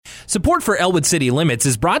Support for Elwood City Limits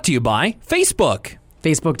is brought to you by Facebook,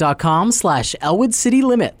 Facebook.com/Elwood City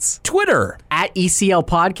Limits, Twitter, @ECL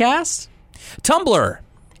Podcast, Tumblr,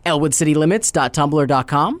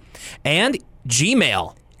 ElwoodCityLimits.tumblr.com, and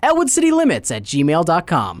Gmail.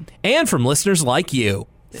 ElwoodCityLimits@gmail.com. And from listeners like you.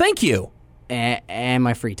 Thank you. And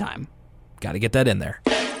my free time. Got to get that in there.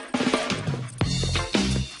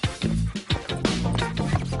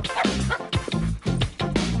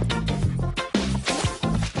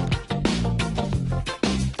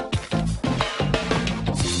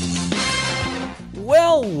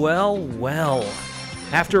 Well.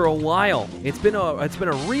 After a while, it's been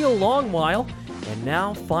a real long while, and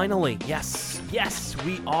now finally, yes,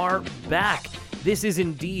 we are back. This is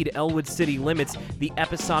indeed Elwood City Limits, the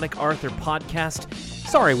episodic Arthur podcast.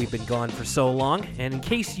 Sorry we've been gone for so long, and in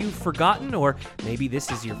case you've forgotten, or maybe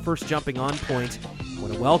this is your first jumping on point, I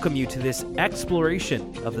want to welcome you to this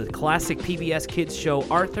exploration of the classic PBS Kids show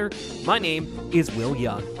Arthur. My name is Will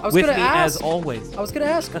Young. With me, as always. I was going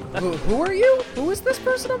to ask, who are you? Who is this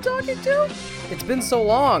person I'm talking to? It's been so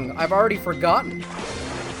long, I've already forgotten.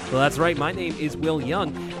 Well, that's right. My name is Will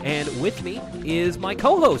Young, and with me is my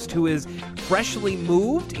co-host, who is freshly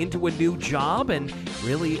moved into a new job and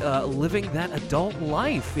really living that adult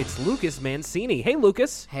life. It's Lucas Mancini. Hey,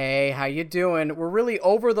 Lucas. Hey, how you doing? We're really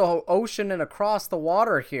over the ocean and across the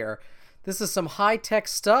water here. This is some high-tech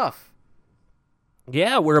stuff.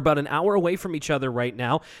 Yeah, we're about an hour away from each other right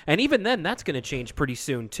now, and even then, that's going to change pretty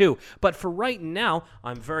soon, too. But for right now,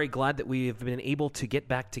 I'm very glad that we have been able to get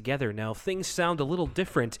back together. Now, things sound a little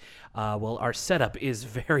different. Well, our setup is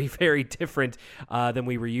very, very different than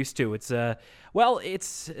we were used to. It's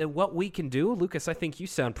what we can do. Lucas, I think you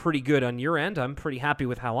sound pretty good on your end. I'm pretty happy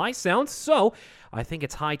with how I sound, so I think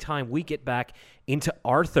it's high time we get back into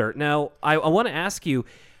Arthur. Now, I want to ask you,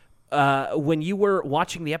 when you were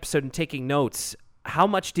watching the episode and taking notes, how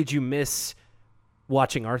much did you miss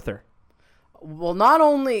watching Arthur? Well, not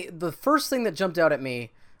only, the first thing that jumped out at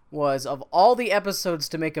me was, of all the episodes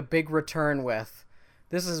to make a big return with,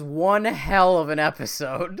 this is one hell of an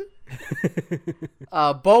episode.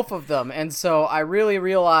 Both of them. And so I really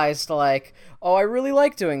realized, I really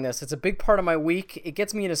like doing this. It's a big part of my week. It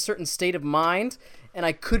gets me in a certain state of mind, and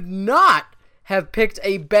I could not have picked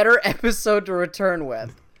a better episode to return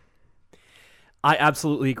with. I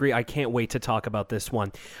absolutely agree. I can't wait to talk about this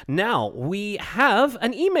one. Now, we have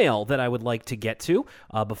an email that I would like to get to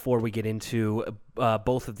before we get into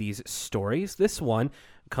both of these stories. This one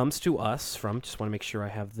comes to us from, just want to make sure I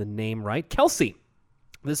have the name right, Kelsey.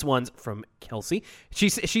 This one's from Kelsey. She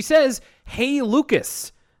says, "Hey,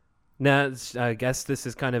 Lucas." Now, I guess this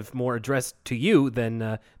is kind of more addressed to you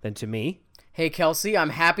than to me. Hey, Kelsey, I'm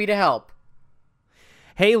happy to help.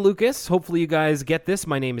 Hey, Lucas. Hopefully you guys get this.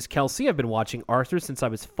 My name is Kelsey. I've been watching Arthur since I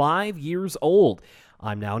was 5 years old.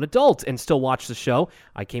 I'm now an adult and still watch the show.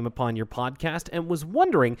 I came upon your podcast and was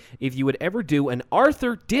wondering if you would ever do an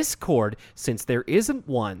Arthur Discord, since there isn't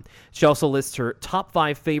one. She also lists her top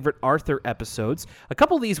 5 favorite Arthur episodes. A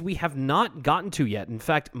couple of these we have not gotten to yet. In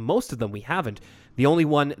fact, most of them we haven't. The only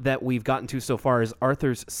one that we've gotten to so far is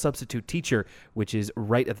Arthur's Substitute Teacher, which is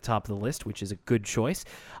right at the top of the list, which is a good choice.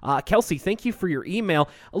 Kelsey, thank you for your email.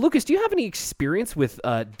 Lucas, do you have any experience with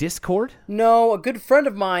Discord? No, a good friend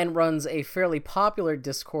of mine runs a fairly popular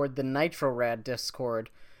Discord, the NitroRad Discord,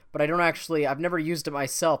 but I've never used it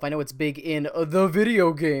myself. I know it's big in the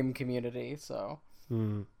video game community, so...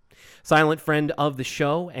 Silent friend of the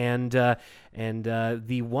show, and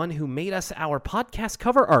the one who made us our podcast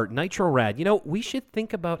cover art, NitroRad. You know, we should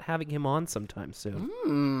think about having him on sometime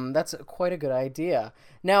soon. That's quite a good idea.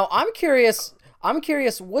 Now, I'm curious,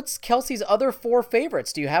 what's Kelsey's other 4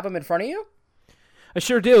 favorites? Do you have them in front of you? I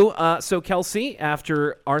sure do. So Kelsey,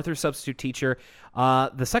 after Arthur Substitute Teacher,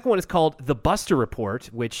 the second one is called The Buster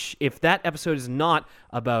Report, which, if that episode is not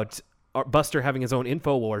about Buster having his own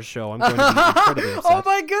InfoWars show, I'm going to be incredibly upset. Oh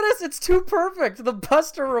my goodness, it's too perfect. The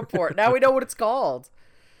Buster Report. Now we know what it's called.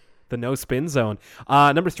 The No Spin Zone.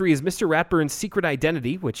 Number 3 is Mr. Ratburn's Secret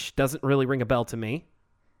Identity, which doesn't really ring a bell to me.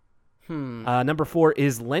 Number 4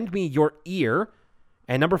 is Lend Me Your Ear.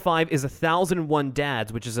 And number 5 is 1001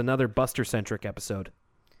 Dads, which is another Buster-centric episode.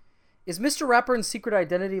 Is Mr. Ratburn's Secret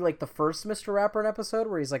Identity like the first Mr. Ratburn episode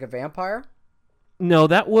where he's like a vampire? No,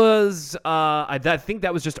 that was, I think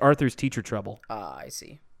that was just Arthur's Teacher Trouble. I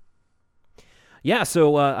see. Yeah,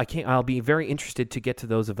 so I'll be very interested to get to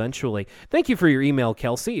those eventually. Thank you for your email,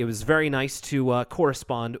 Kelsey. It was very nice to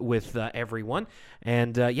correspond with everyone.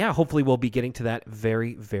 And hopefully we'll be getting to that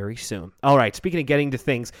very, very soon. All right, speaking of getting to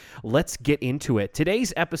things, let's get into it.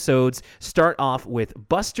 Today's episodes start off with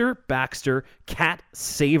Buster Baxter, Cat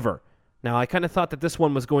Saver. Now, I kind of thought that this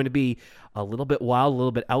one was going to be a little bit wild, a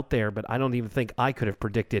little bit out there, but I don't even think I could have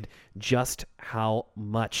predicted just how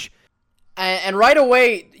much. And right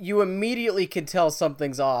away, you immediately can tell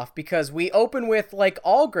something's off, because we open with, like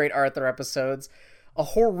all great Arthur episodes, a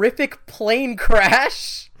horrific plane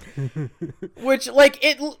crash. Which, like,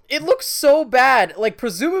 it looks so bad. Like,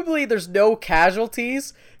 presumably there's no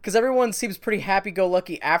casualties, because everyone seems pretty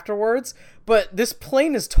happy-go-lucky afterwards, but this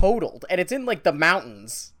plane is totaled, and it's in, like, the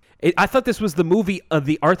mountains. I thought this was the movie,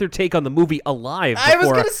 the Arthur take on the movie Alive I was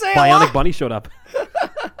before gonna say Bionic Alive. Bunny showed up.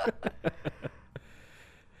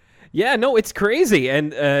 Yeah, no, it's crazy.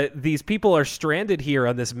 And these people are stranded here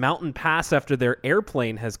on this mountain pass after their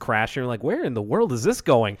airplane has crashed. And you're like, where in the world is this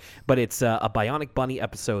going? But it's a Bionic Bunny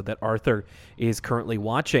episode that Arthur is currently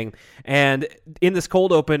watching. And in this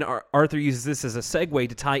cold open, Arthur uses this as a segue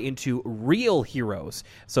to tie into real heroes.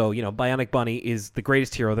 So, you know, Bionic Bunny is the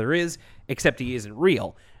greatest hero there is, except he isn't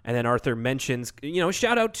real. And then Arthur mentions, you know,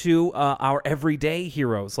 shout out to our everyday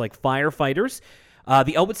heroes like firefighters.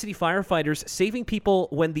 The Elwood City firefighters saving people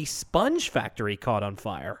when the sponge factory caught on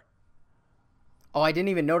fire. Oh, I didn't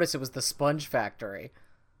even notice it was the sponge factory.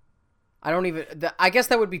 I guess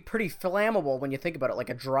that would be pretty flammable when you think about it. Like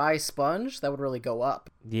a dry sponge, that would really go up.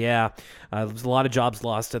 Yeah, there's a lot of jobs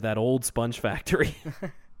lost at that old sponge factory.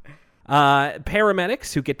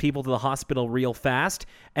 Paramedics who get people to the hospital real fast,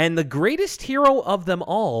 and the greatest hero of them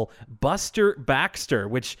all, Buster Baxter,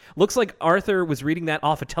 which looks like Arthur was reading that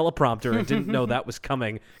off a teleprompter and didn't know that was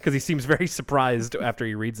coming, because he seems very surprised after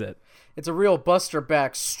he reads it. It's a real Buster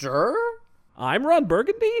Baxter? I'm Ron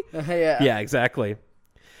Burgundy? Yeah. Yeah, exactly.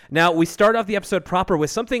 Now, we start off the episode proper with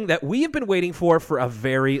something that we have been waiting for a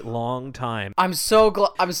very long time. I'm so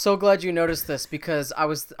glad you noticed this, because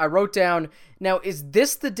I wrote down, now, is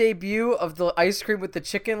this the debut of the ice cream with the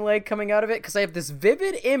chicken leg coming out of it? Because I have this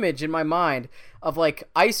vivid image in my mind of, like,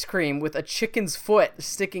 ice cream with a chicken's foot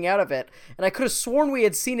sticking out of it. And I could have sworn we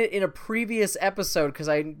had seen it in a previous episode, because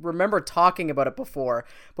I remember talking about it before.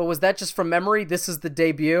 But was that just from memory? This is the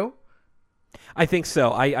debut? I think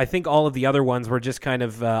so. I think all of the other ones were just kind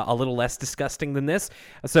of a little less disgusting than this.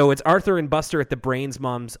 So it's Arthur and Buster at the Brains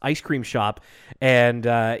Mom's ice cream shop, and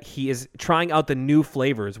he is trying out the new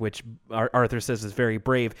flavors, which Arthur says is very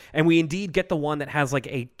brave. And we indeed get the one that has like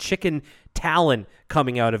a chicken talon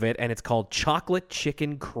coming out of it, and it's called Chocolate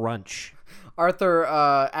Chicken Crunch. Arthur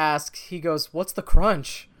asks, he goes, "What's the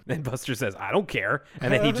crunch?" And Buster says, "I don't care."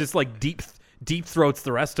 And then he just like deep throats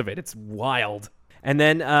the rest of it. It's wild. And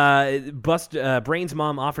then Brain's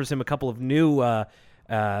mom offers him a couple of new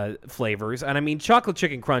flavors. And I mean, Chocolate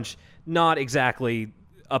Chicken Crunch, not exactly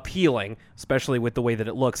appealing, especially with the way that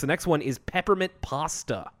it looks. The next one is Peppermint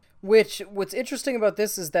Pasta. What's interesting about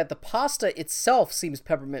this is that the pasta itself seems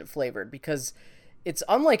peppermint flavored, because it's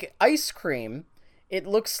unlike ice cream. It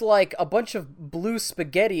looks like a bunch of blue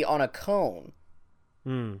spaghetti on a cone.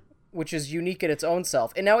 Which is unique in its own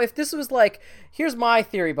self. And now if this was like, here's my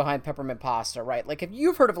theory behind peppermint pasta, right? Like if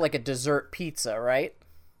you've heard of like a dessert pizza, right?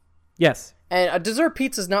 Yes. And a dessert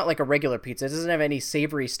pizza is not like a regular pizza. It doesn't have any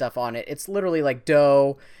savory stuff on it. It's literally like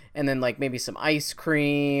dough and then like maybe some ice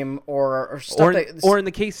cream or stuff. Or in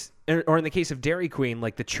the case of Dairy Queen,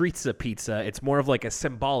 like the Trizza pizza, it's more of like a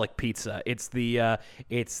symbolic pizza. It's the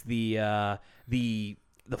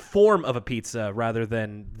form of a pizza rather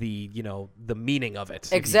than the meaning of it.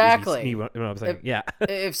 Exactly. If you know what I'm saying? Yeah.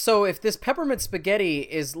 If this peppermint spaghetti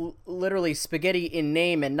is literally spaghetti in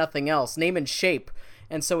name and nothing else, name and shape,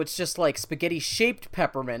 and so it's just like spaghetti shaped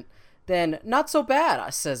peppermint, then not so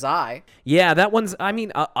bad, says I. Yeah, that one's, I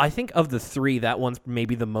mean, I think of the three, that one's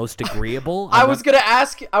maybe the most agreeable. I was gonna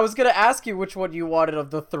ask you which one you wanted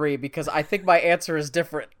of the three, because I think my answer is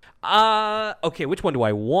different. Okay, which one do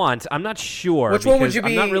I want? I'm not sure. Which one would you be?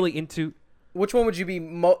 I'm not really into... Which one would you be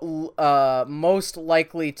most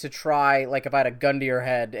likely to try, like if I had a gun to your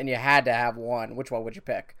head and you had to have one, which one would you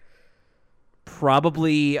pick?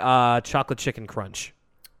 Probably Chocolate Chicken Crunch.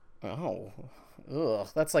 Oh, ugh,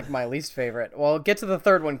 that's like my least favorite. Well, get to the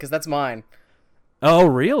third one, because that's mine. Oh,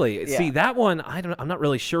 really? Yeah. See, that one, I'm not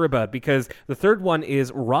really sure about, because the third one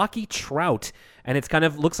is Rocky Trout, and it's kind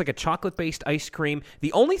of looks like a chocolate-based ice cream.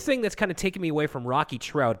 The only thing that's kind of taken me away from Rocky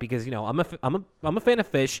Trout, because, I'm a fan of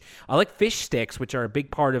fish. I like fish sticks, which are a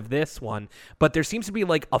big part of this one, but there seems to be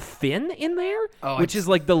like a fin in there, which is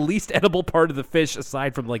like the least edible part of the fish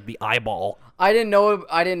aside from like the eyeball. I didn't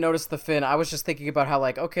notice the fin. I was just thinking about how,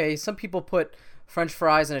 like, okay, some people put French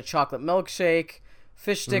fries in a chocolate milkshake.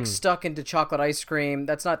 Fish sticks stuck into chocolate ice cream.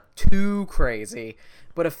 That's not too crazy,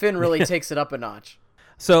 but a fin really takes it up a notch.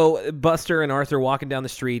 So Buster and Arthur walking down the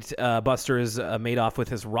street. Buster is made off with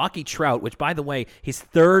his Rocky Trout, which, by the way, his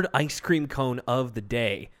third ice cream cone of the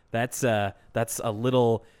day. That's a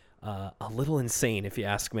little insane, if you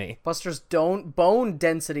ask me. Buster's bone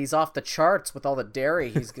density's off the charts with all the dairy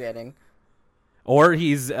he's getting. Or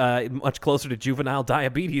he's much closer to juvenile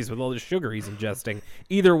diabetes with all the sugar he's ingesting.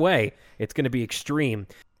 Either way, it's going to be extreme.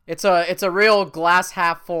 It's a real glass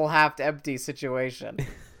half full, half empty situation.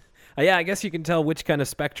 Yeah, I guess you can tell which kind of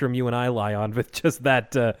spectrum you and I lie on with just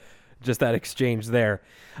that exchange there.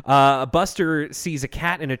 Buster sees a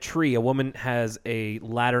cat in a tree. A woman has a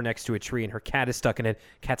ladder next to a tree, and her cat is stuck in it.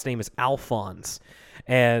 Cat's name is Alphonse.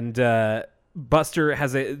 And Buster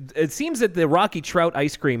has it seems that the Rocky Trout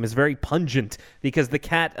ice cream is very pungent because the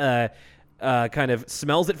cat kind of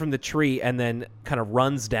smells it from the tree and then kind of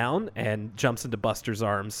runs down and jumps into Buster's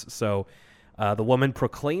arms. So the woman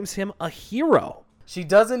proclaims him a hero. She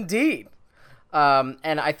does indeed.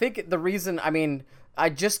 And I think the reason, I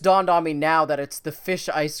just dawned on me now that it's the fish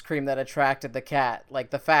ice cream that attracted the cat. Like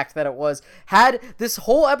the fact that had this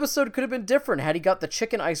whole episode could have been different had he got the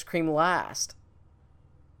chicken ice cream last.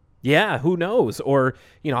 Yeah, who knows? Or,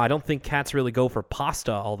 I don't think cats really go for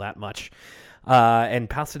pasta all that much. And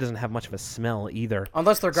pasta doesn't have much of a smell either.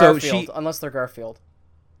 Unless they're Garfield.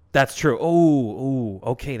 That's true. Oh,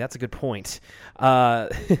 okay, that's a good point.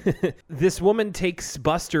 This woman takes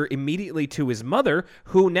Buster immediately to his mother,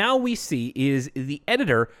 who now we see is the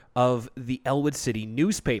editor of the Elwood City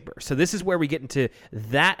newspaper. So this is where we get into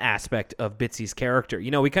that aspect of Bitsy's character.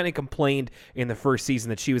 We kind of complained in the first season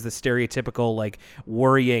that she was the stereotypical,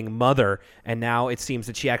 worrying mother, and now it seems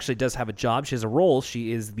that she actually does have a job. She has a role.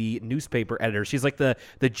 She is the newspaper editor. She's like the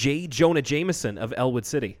J. Jonah Jameson of Elwood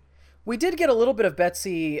City. We did get a little bit of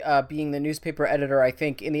Betsy being the newspaper editor, I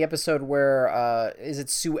think, in the episode where, is it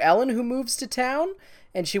Sue Ellen who moves to town?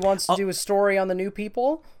 And she wants to do a story on the new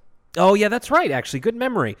people? Oh, yeah, that's right, actually. Good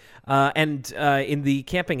memory. And in the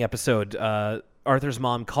camping episode, Arthur's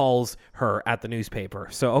mom calls her at the newspaper.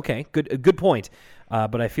 So, okay, good point.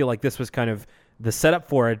 But I feel like this was kind of the setup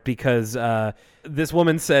for it because this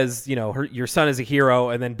woman says, your son is a hero,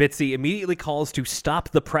 and then Bitsy immediately calls to stop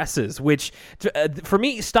the presses, which for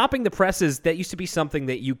me, stopping the presses, that used to be something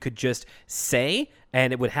that you could just say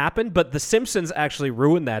and it would happen. But The Simpsons actually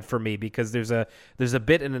ruined that for me because there's a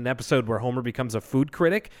bit in an episode where Homer becomes a food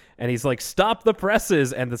critic and he's like, stop the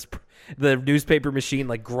presses. And the newspaper machine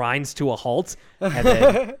grinds to a halt. And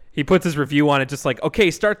then he puts his review on it just like,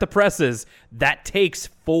 okay, start the presses. That takes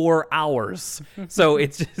 4 hours. So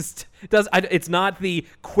it's not the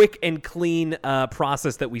quick and clean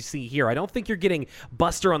process that we see here. I don't think you're getting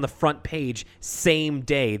Buster on the front page same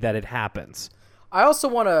day that it happens. I also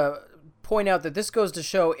want to point out that this goes to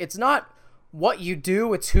show it's not what you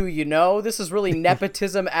do, it's who you know. This is really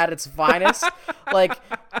nepotism at its finest.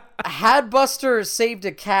 Had Buster saved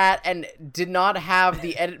a cat and did not have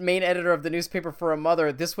the main editor of the newspaper for a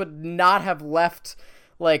mother, this would not have left,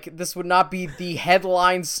 this would not be the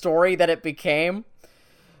headline story that it became.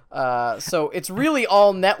 So it's really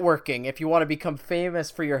all networking. If you want to become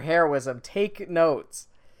famous for your heroism, take notes.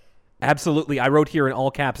 Absolutely. I wrote here in all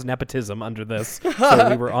caps nepotism under this.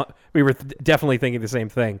 So we were definitely thinking the same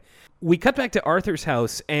thing. We cut back to Arthur's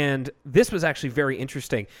house, and this was actually very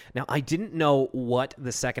interesting. Now, I didn't know what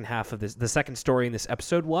the second half of the second story in this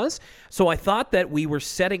episode was, so I thought that we were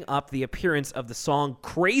setting up the appearance of the song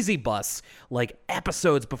Crazy Bus,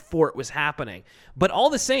 episodes before it was happening. But all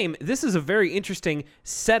the same, this is a very interesting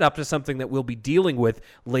setup to something that we'll be dealing with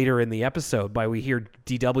later in the episode by we hear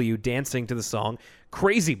DW dancing to the song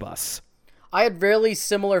Crazy Bus. I had really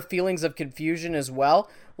similar feelings of confusion as well.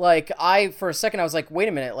 For a second, I was like, wait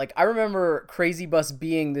a minute. I remember Crazy Bus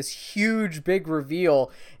being this huge, big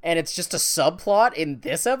reveal, and it's just a subplot in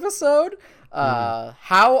this episode?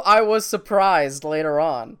 How I was surprised later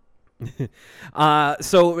on.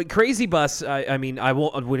 So Crazy Bus, we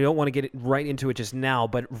don't want to get right into it just now,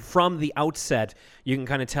 but from the outset, you can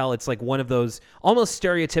kind of tell it's one of those almost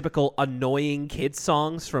stereotypical annoying kids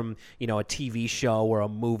songs from, a TV show or a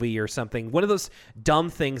movie or something. One of those dumb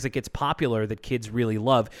things that gets popular that kids really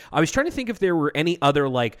love. I was trying to think if there were any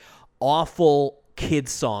other awful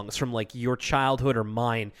kids songs from your childhood or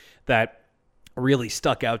mine that really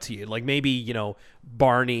stuck out to you, maybe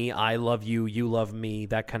Barney, I Love You, You Love Me,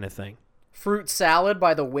 that kind of thing. Fruit Salad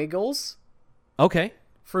by the Wiggles. Okay.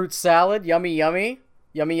 Fruit Salad, yummy yummy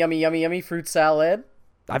yummy fruit salad.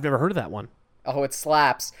 I've never heard of that one. Oh, it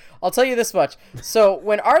slaps. I'll tell you this much. So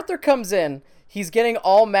when Arthur comes in, he's getting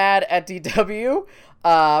all mad at DW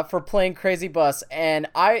for playing Crazy Bus, and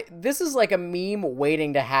this is like a meme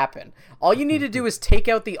waiting to happen. All you need to do is take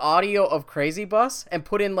out the audio of Crazy Bus and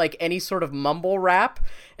put in like any sort of mumble rap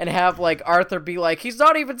and have like Arthur be like, he's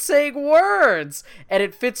not even saying words, and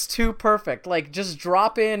it fits too perfect. Like just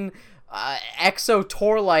drop in Exo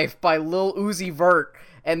Tour Life by Lil Uzi Vert,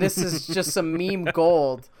 and this is just some meme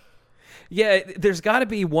gold. Yeah, there's got to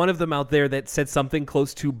be one of them out there that said something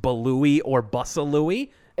close to Balooey or Bussalooey.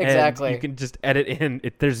 Exactly. And you can just edit in.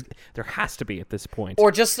 There has to be at this point.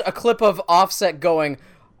 Or just a clip of Offset going,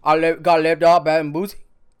 got left off bad and bougie?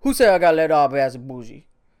 Who said I got left off bad and bougie?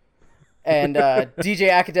 And DJ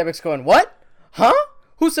Academics going, what? Huh?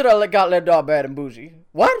 Who said I got left off bad and bougie?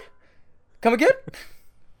 What? Come again?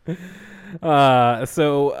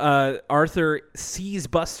 So Arthur sees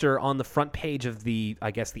Buster on the front page of the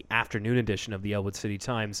afternoon edition of the Elwood City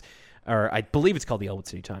Times, or I believe it's called the Elwood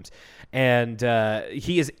City Times, and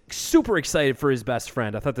he is super excited for his best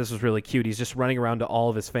friend. I thought this was really cute. He's just running around to all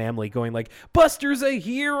of his family going like, Buster's a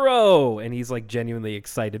hero, and he's like genuinely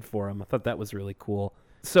excited for him. I thought that was really cool.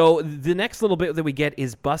 So the next little bit that we get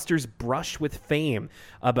is Buster's brush with fame,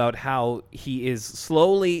 about how he is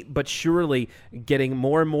slowly but surely getting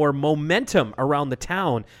more and more momentum around the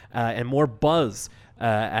town and more buzz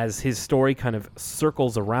as his story kind of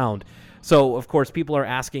circles around. So, of course, people are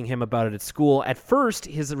asking him about it at school. At first,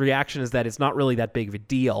 his reaction is that it's not really that big of a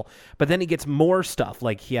deal. But then he gets more stuff,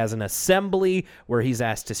 like he has an assembly where he's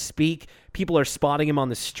asked to speak. People are spotting him on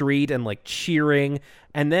the street and like cheering.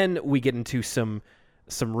 And then we get into some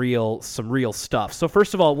real stuff. So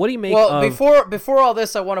first of all, what do you make of... before all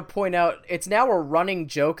this, I want to point out it's now a running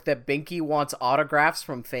joke that Binky wants autographs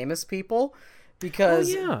from famous people,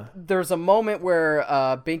 because there's a moment where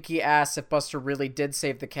Binky asks if Buster really did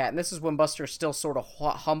save the cat, and this is when Buster's still sort of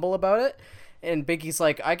humble about it, and Binky's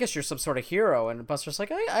like, I guess you're some sort of hero, and Buster's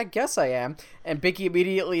like, I guess I am, and Binky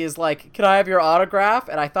immediately is like, can I have your autograph?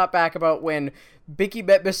 And I thought back about when Binky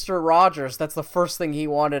met Mr. Rogers. That's the first thing he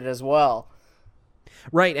wanted as well.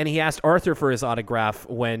 Right, and he asked Arthur for his autograph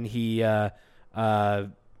when he when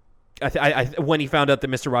he found out that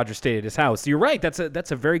Mr. Rogers stayed at his house. You're right. That's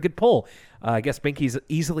a very good pull. I guess Binky's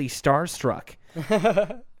easily starstruck.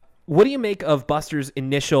 What do you make of Buster's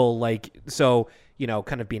initial,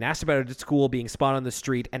 kind of being asked about it at school, being spotted on the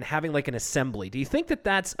street, and having like an assembly? Do you think that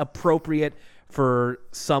that's appropriate for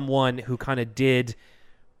someone who kind of did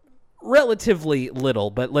relatively little,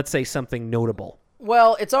 but let's say something notable?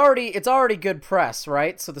 Well, it's already good press,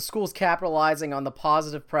 right? So the school's capitalizing on the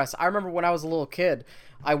positive press. I remember when I was a little kid,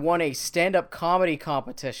 I won a stand-up comedy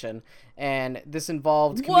competition, and this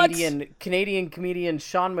involved Canadian comedian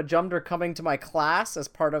Sean Majumder coming to my class as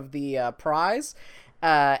part of the prize.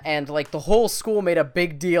 And like the whole school made a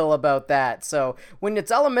big deal about that. So when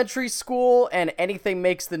it's elementary school and anything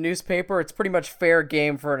makes the newspaper, it's pretty much fair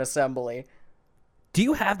game for an assembly. Do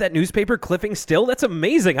you have that newspaper clipping still? That's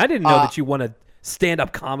amazing. I didn't know that you won a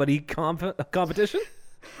stand-up comedy competition?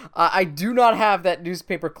 I do not have that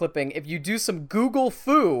newspaper clipping. If you do some Google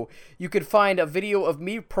foo, you could find a video of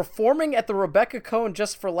me performing at the Rebecca Cohn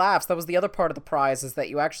Just for Laughs. That was the other part of the prize, is that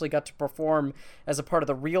you actually got to perform as a part of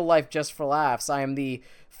the real life Just for Laughs. I am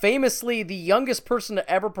famously the youngest person to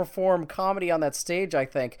ever perform comedy on that stage, I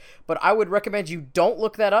think. But I would recommend you don't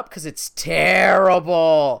look that up because it's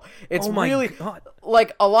terrible. It's really God.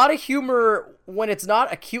 Like a lot of humor when it's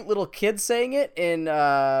not a cute little kid saying it. In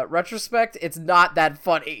retrospect, it's not that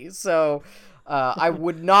funny. So I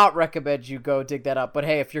would not recommend you go dig that up. But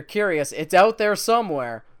hey, if you're curious, it's out there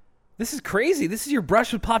somewhere. This is crazy. This is your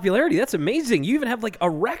brush with popularity. That's amazing. You even have like a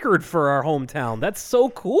record for our hometown. That's so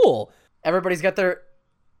cool. Everybody's got their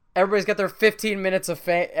 15 minutes of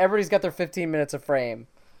fame. Everybody's got their 15 minutes of fame.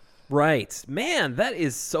 Right. Man, that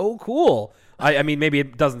is so cool. I mean, maybe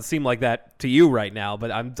it doesn't seem like that to you right now,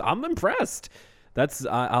 but I'm impressed. That's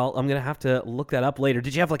I'm gonna have to look that up later.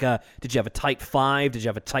 Did you have a tight 5? Did you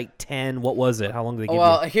have a tight 10? What was it? How long did they give you?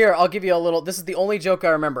 Well, here I'll give you a little. This is the only joke I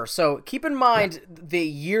remember. So keep in mind the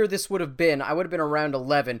year this would have been. I would have been around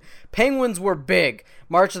 11. Penguins were big.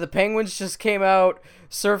 March of the Penguins just came out.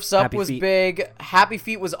 Surf's Up was big. Happy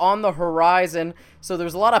Feet was on the horizon. So there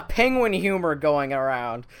was a lot of penguin humor going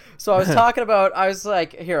around. So I was talking about. I was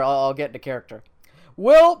like, here I'll get into character.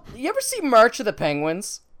 Will, you ever see March of the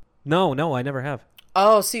Penguins? No, I never have.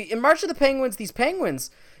 Oh, see, in March of the Penguins, these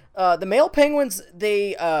penguins, the male penguins,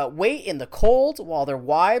 they wait in the cold while their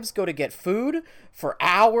wives go to get food for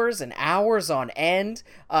hours and hours on end,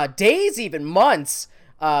 days, even months.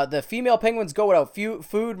 The female penguins go without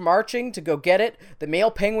food, marching to go get it. The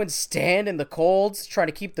male penguins stand in the colds, trying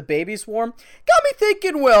to keep the babies warm. Got me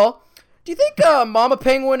thinking, Will, do you think Mama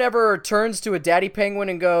Penguin ever turns to a Daddy Penguin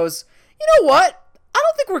and goes, you know what? I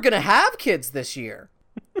don't think we're going to have kids this year.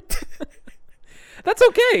 That's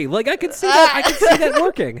okay. Like I can see that. I can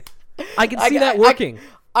see that working.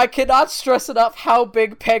 I cannot stress enough how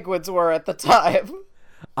big penguins were at the time.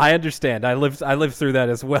 I understand. I lived through that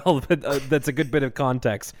as well, but that's a good bit of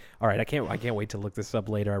context. All right, I can't wait to look this up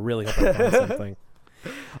later. I really hope I find something.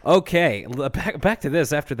 Okay, back to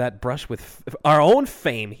this after that brush with our own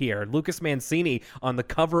fame here. Lucas Mancini on the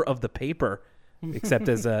cover of the paper, except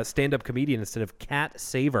as a stand-up comedian instead of Cat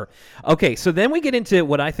Saver. Okay, so then we get into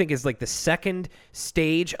what I think is like the second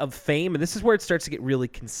stage of fame, and this is where it starts to get really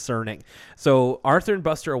concerning. So Arthur and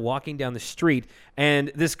Buster are walking down the street,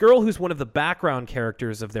 and this girl who's one of the background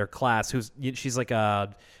characters of their class, she's like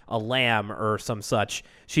a lamb or some such,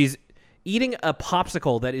 she's eating a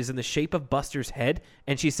popsicle that is in the shape of Buster's head,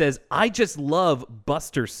 and she says, "I just love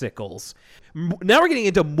Buster Sickles." Now we're getting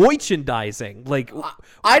into merchandising. Like,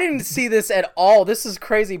 I didn't see this at all. This is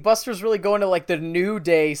crazy. Buster's really going to like the New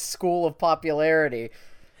Day school of popularity.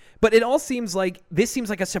 but it all seems like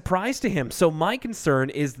a surprise to him. So my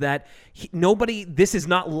concern is that this is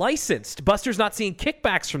not licensed. Buster's not seeing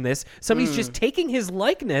kickbacks from this. Somebody's just taking his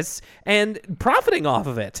likeness and profiting off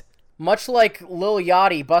of it. Much like Lil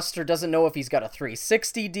Yachty, Buster doesn't know if he's got a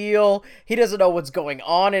 360 deal. He doesn't know what's going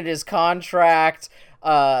on in his contract.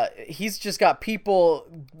 He's just got people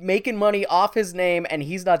making money off his name, and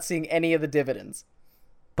he's not seeing any of the dividends.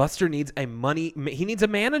 Buster needs he needs a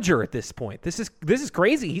manager at this point. This is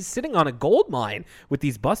crazy. He's sitting on a gold mine with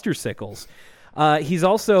these Buster Sickles. He's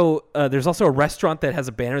also there's also a restaurant that has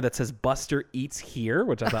a banner that says Buster Eats Here,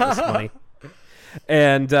 which I thought was funny.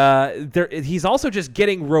 And he's also just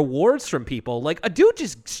getting rewards from people. Like, a dude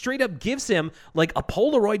just straight up gives him like a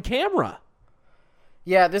Polaroid camera.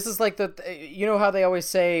 Yeah, this is like you know how they always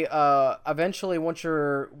say, eventually once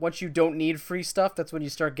you don't need free stuff, that's when you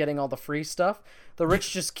start getting all the free stuff. The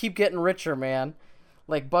rich just keep getting richer, man.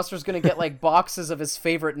 Like, Buster's gonna get like boxes of his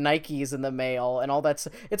favorite Nikes in the mail and all that.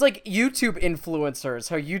 It's like YouTube influencers.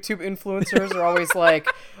 How YouTube influencers are always like,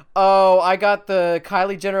 "Oh, I got the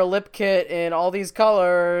Kylie Jenner lip kit in all these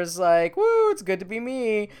colors. Like, woo, it's good to be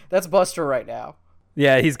me." That's Buster right now.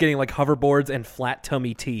 Yeah, he's getting like hoverboards and flat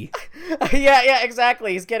tummy tea. yeah,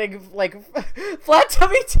 exactly. He's getting like flat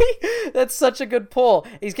tummy tea. That's such a good pull.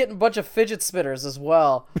 He's getting a bunch of fidget spinners as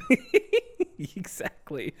well.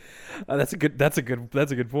 Exactly. That's a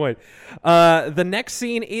good point. The next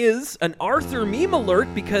scene is an Arthur meme alert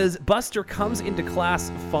because Buster comes into class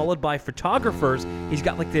followed by photographers. He's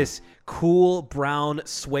got like this cool brown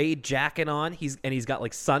suede jacket on. He's got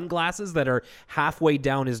like sunglasses that are halfway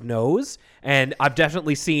down his nose. And I've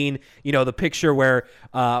definitely seen, the picture where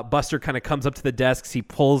Buster kind of comes up to the desks. He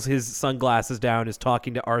pulls his sunglasses down, is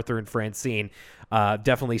talking to Arthur and Francine.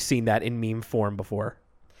 Definitely seen that in meme form before.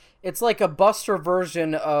 It's like a Buster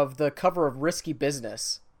version of the cover of Risky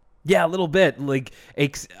Business. Yeah, a little bit. Like,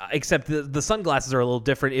 except the sunglasses are a little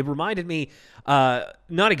different. It reminded me,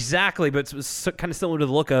 not exactly, but it was kind of similar to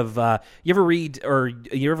the look of. You ever read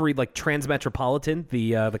like Transmetropolitan,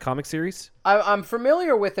 the comic series? I'm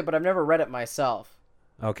familiar with it, but I've never read it myself.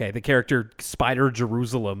 Okay, the character Spider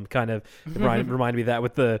Jerusalem kind of reminded me of that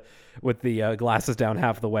with the glasses down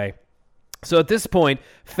half the way. So at this point,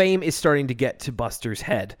 fame is starting to get to Buster's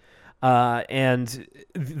head. And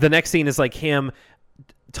the next scene is like him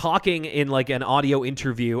talking in like an audio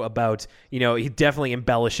interview about, he's definitely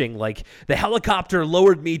embellishing, like, the helicopter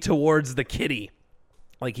lowered me towards the kitty.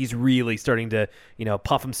 Like, he's really starting to,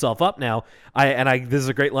 puff himself up now. This is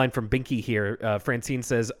a great line from Binky here. Francine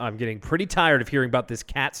says, "I'm getting pretty tired of hearing about this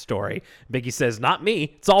cat story." Binky says, "Not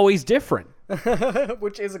me. It's always different."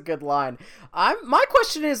 Which is a good line. My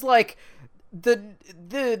question is, like,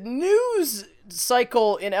 the news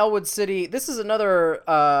cycle in Elwood City. This is another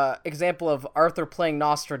example of Arthur playing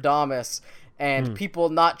Nostradamus and people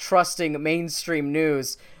not trusting mainstream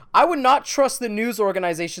news. I would not trust the news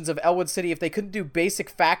organizations of Elwood City if they couldn't do basic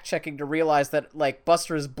fact checking to realize that, like,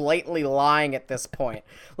 Buster is blatantly lying at this point.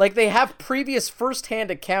 Like, they have previous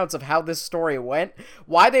firsthand accounts of how this story went.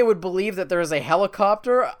 Why they would believe that there is a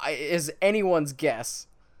helicopter is anyone's guess.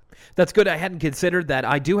 That's good. I hadn't considered that.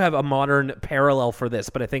 I do have a modern parallel for this,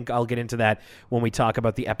 but I think I'll get into that when we talk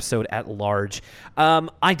about the episode at large.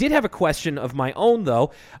 I did have a question of my own,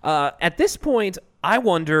 though. At this point, I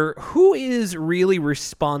wonder who is really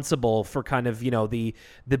responsible for kind of, the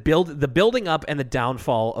building up and the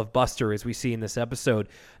downfall of Buster as we see in this episode.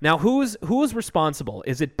 Now, who is responsible?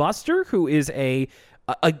 Is it Buster, who is a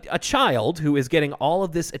child who is getting all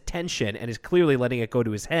of this attention and is clearly letting it go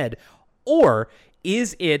to his head, or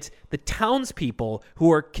is it the townspeople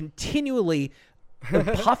who are continually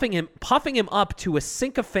puffing him up to a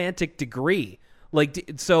sycophantic degree?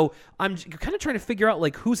 Like, so I'm kind of trying to figure out,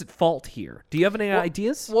 like, who's at fault here. Do you have any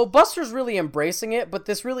ideas? Well, Buster's really embracing it, but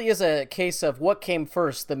this really is a case of what came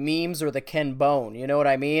first, the memes or the Ken Bone. You know what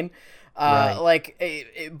I mean? Right.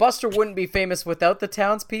 Buster wouldn't be famous without the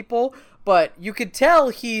townspeople, but you could tell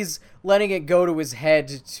he's letting it go to his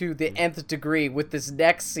head to the nth degree with this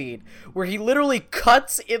next scene, where he literally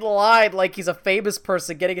cuts in line like he's a famous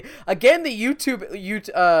person getting it. Again, the YouTube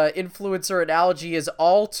influencer analogy is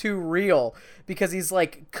all too real, because he's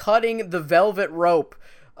like cutting the velvet rope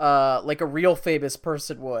like a real famous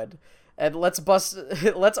person would. And lets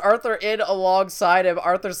Arthur in alongside him.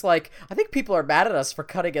 Arthur's like, I think people are mad at us for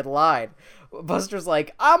cutting in line. Buster's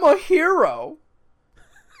like, I'm a hero.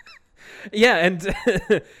 Yeah, and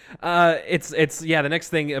it's the next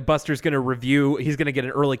thing Buster's going to review, he's going to get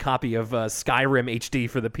an early copy of Skyrim HD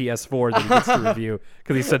for the PS4 that he gets to review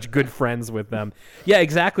because he's such good friends with them. Yeah,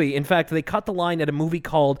 exactly. In fact, they cut the line at a movie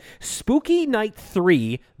called Spooky Night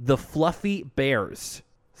 3: The Fluffy Bears.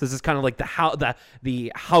 So this is kind of like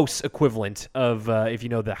the house equivalent of, if you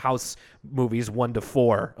know the House movies 1 to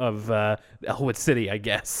 4 of Elwood City, I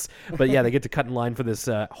guess. But yeah, they get to cut in line for this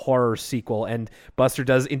horror sequel, and Buster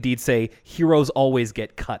does indeed say heroes always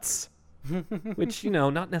get cuts, which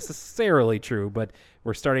not necessarily true, but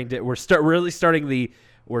we're starting the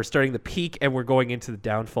peak, and we're going into the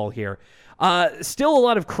downfall here. Still a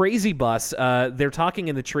lot of crazy bus. They're talking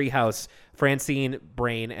in the treehouse, Francine,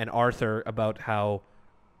 Brain, and Arthur about how.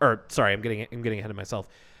 Or sorry, I'm getting ahead of myself.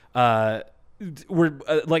 We're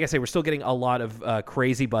like I say, we're still getting a lot of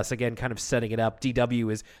crazy bus again, kind of setting it up.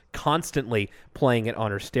 DW is constantly playing it on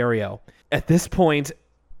her stereo. At this point,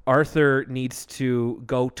 Arthur needs to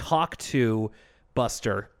go talk to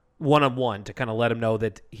Buster one-on-one to kind of let him know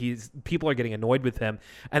that people are getting annoyed with him.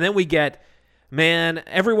 And then we get,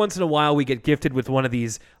 every once in a while we get gifted with one of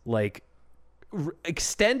these like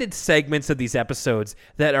extended segments of these episodes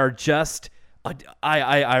that are just.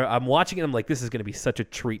 I'm watching it. I'm like, this is going to be such a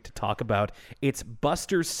treat to talk about. It's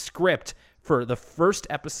Buster's script for the first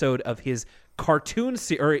episode of his his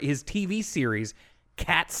TV series,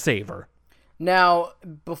 Cat Saver. Now,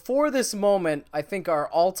 before this moment, I think our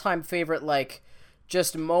all-time favorite,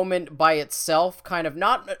 just moment by itself, kind of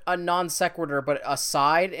not a non sequitur, but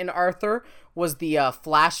aside in Arthur, was the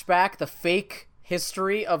flashback, the fake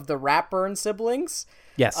history of the Ratburn siblings.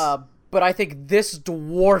 Yes. But I think this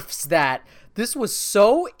dwarfs that. This was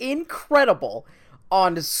so incredible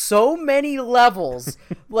on so many levels.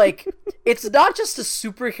 It's not just a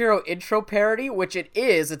superhero intro parody, which it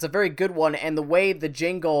is. It's a very good one, and the way the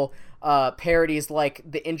jingle parodies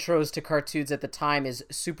the intros to cartoons at the time is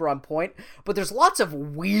super on point. But there's lots of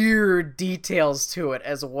weird details to it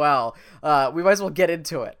as well. We might as well get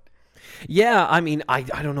into it. Yeah, I mean, I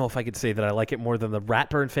don't know if I could say that I like it more than the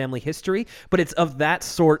Ratburn family history, but it's of that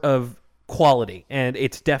sort of quality, and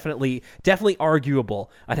it's definitely arguable.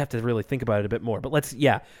 I'd have to really think about it a bit more, but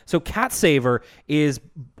so Cat Saver is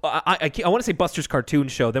I want to say Buster's cartoon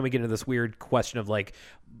show, then we get into this weird question of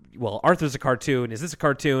Arthur's a cartoon, is this a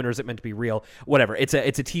cartoon or is it meant to be real? Whatever. It's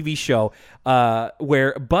a TV show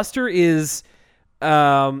where Buster is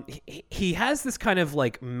he has this kind of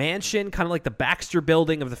mansion, kind of like the Baxter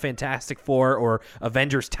Building of the Fantastic Four or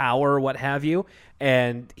Avengers Tower or what have you,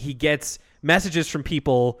 and he gets messages from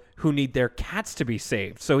people who need their cats to be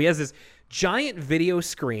saved. So he has this giant video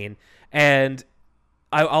screen, and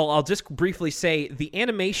I'll just briefly say the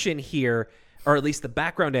animation here, or at least the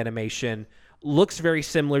background animation, looks very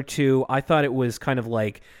similar to, I thought it was kind of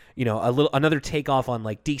another takeoff on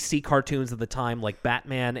DC cartoons of the time, like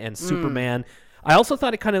Batman and Superman. I also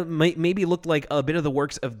thought it kind of maybe looked like a bit of the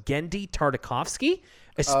works of Genndy Tartakovsky,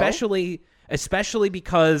 especially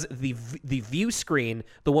because the view screen,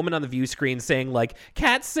 the woman on the view screen saying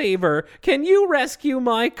Cat Saver, can you rescue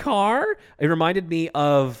my car? It reminded me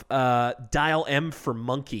of Dial M for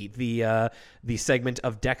Monkey, the segment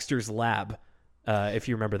of Dexter's Lab, if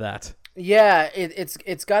you remember that. Yeah,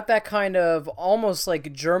 it's got that kind of almost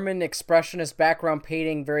German expressionist background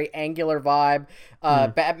painting, very angular vibe.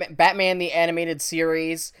 Batman the Animated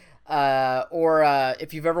Series. Or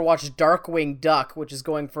if you've ever watched Darkwing Duck, which is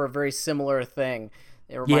going for a very similar thing,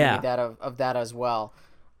 it reminded me of that as well.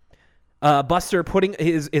 Buster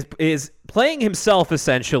is playing himself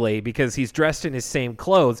essentially because he's dressed in his same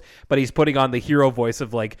clothes, but he's putting on the hero voice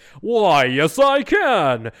of why, yes I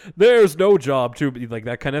can. There's no job to be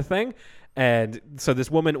that kind of thing. And so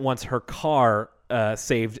this woman wants her car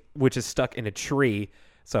saved, which is stuck in a tree.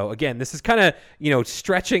 So again, this is kind of,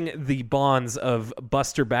 stretching the bonds of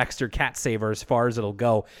Buster Baxter Cat Saver as far as it'll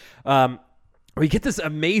go. We get this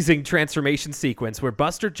amazing transformation sequence where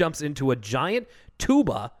Buster jumps into a giant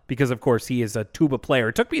tuba, because of course he is a tuba player.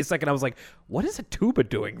 It took me a second. I was like, what is a tuba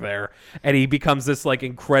doing there? And he becomes this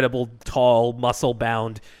incredible, tall,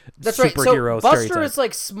 muscle-bound superhero. So Buster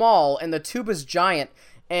is small and the tuba's giant.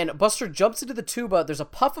 and Buster jumps into the tuba. There's a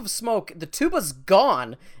puff of smoke. The tuba's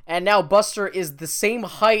gone, and now Buster is the same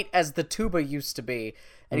height as the tuba used to be,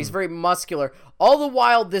 and he's very muscular. All the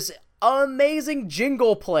while, this amazing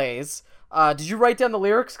jingle plays. Did you write down the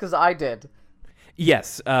lyrics? Because I did.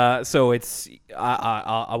 Yes. So it's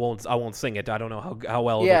I won't sing it. I don't know how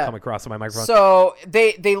well it'll come across on my microphone. So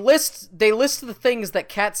they list the things that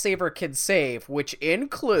Cat Saver can save, which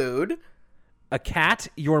include a cat,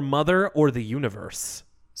 your mother, or the universe.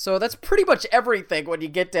 So that's pretty much everything when you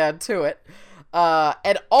get down to it.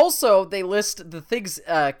 And also they list the things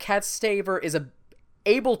Cat Saver is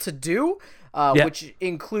able to do, which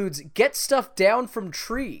includes get stuff down from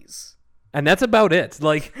trees. And that's about it.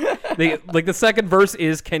 Like, the second verse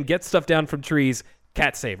is can get stuff down from trees,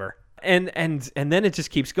 Cat Saver, and then it just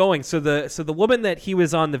keeps going. So the woman that he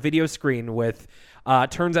was on the video screen with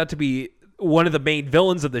turns out to be one of the main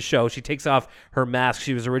villains of the show. She takes off her mask.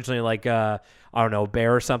 She was originally like I don't know, a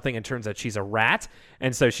bear or something, and turns out she's a rat.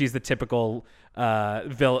 And so she's the typical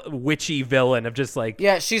witchy villain of just like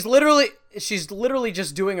she's literally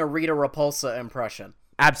just doing a Rita Repulsa impression.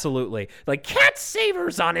 Absolutely. Like, Cat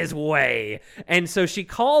Saver's on his way. And so she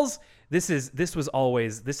calls, this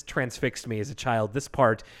transfixed me as a child, this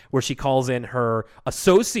part where she calls in her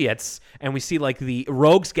associates, and we see like the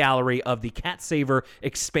rogues gallery of the Cat Saver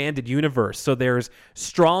expanded universe. So there's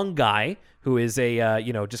Strong Guy, who is a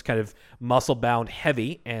just kind of muscle-bound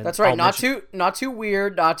heavy, and that's right, not too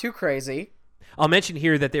weird, not too crazy. I'll mention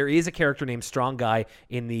here that there is a character named Strong Guy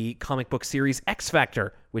in the comic book series X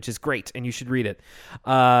Factor, which is great, and you should read it.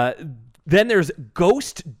 Then there's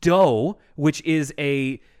Ghost Doe, which is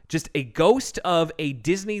just a ghost of a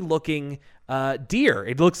Disney-looking deer.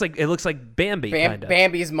 It looks like Bambi, kind of.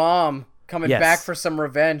 Bambi's mom coming back for some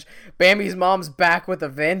revenge. Bambi's mom's back with a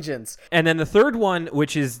vengeance. And then the third one,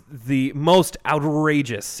 which is the most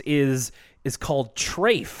outrageous, is called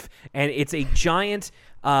Trafe, and it's a giant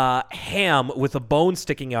ham with a bone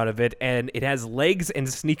sticking out of it, and it has legs and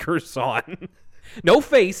sneakers on. No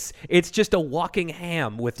face. It's just a walking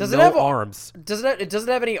ham with arms. It doesn't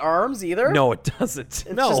have any arms either? No, it doesn't.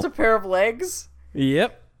 It's just a pair of legs?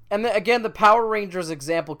 Yep. And then, again, the Power Rangers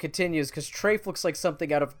example continues, because Trafe looks like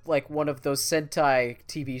something out of like one of those Sentai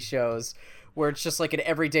TV shows where it's just like an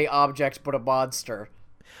everyday object but a monster.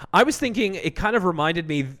 I was thinking it kind of reminded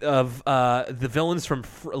me of the villains from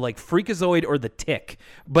like Freakazoid or the Tick,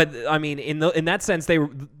 but I mean in that sense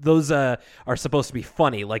those are supposed to be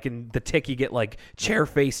funny. Like in the Tick, you get like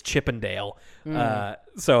chair-faced Chippendale,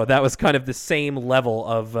 so that was kind of the same level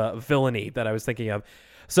of villainy that I was thinking of.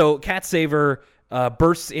 So Cat Saver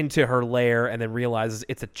bursts into her lair and then realizes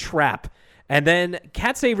it's a trap. And then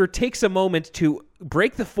Cat Saver takes a moment to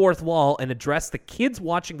break the fourth wall and address the kids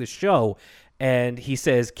watching the show. And he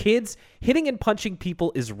says, kids, hitting and punching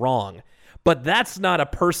people is wrong. But that's not a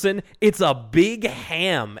person. It's a big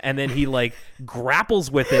ham. And then he like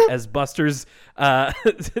grapples with it as Buster's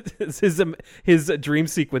his dream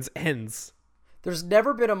sequence ends. There's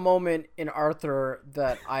never been a moment in Arthur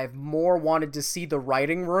that I've more wanted to see the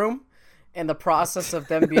writing room and the process of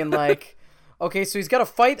them being like, okay, so he's got to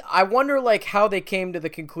fight. I wonder, like, how they came to the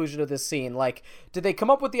conclusion of this scene. Like, did they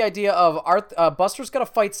come up with the idea of Buster's got to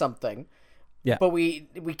fight something? Yeah. But we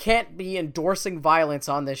can't be endorsing violence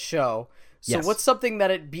on this show. So what's something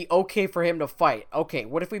that it'd be okay for him to fight? Okay,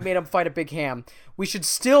 what if we made him fight a big ham? We should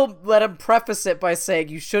still let him preface it by saying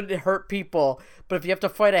you shouldn't hurt people, but if you have to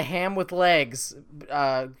fight a ham with legs,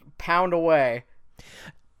 pound away.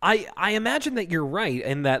 I imagine that you're right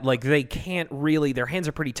in that, like, they can't really, their hands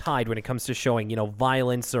are pretty tied when it comes to showing,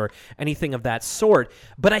 violence or anything of that sort.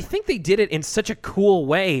 But I think they did it in such a cool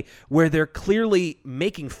way where they're clearly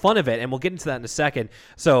making fun of it. And we'll get into that in a second.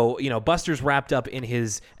 So, Buster's wrapped up in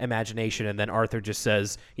his imagination. And then Arthur just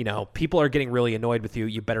says, people are getting really annoyed with you.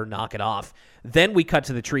 You better knock it off. Then we cut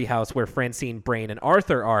to the treehouse where Francine, Brain, and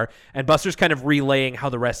Arthur are. And Buster's kind of relaying how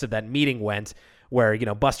the rest of that meeting went, where,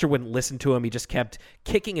 Buster wouldn't listen to him. He just kept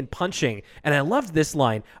kicking and punching. And I loved this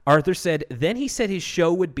line. Arthur said, then he said his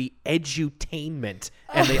show would be edutainment.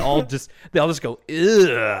 And they all just go,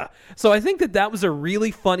 ugh. So I think that was a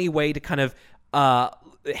really funny way to kind of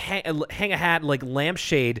hang a hat, like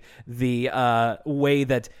lampshade the way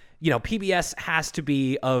that, PBS has to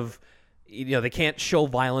be of, they can't show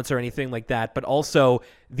violence or anything like that, but also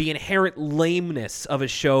the inherent lameness of a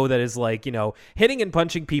show that is like, hitting and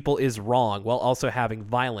punching people is wrong while also having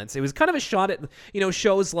violence. It was kind of a shot at,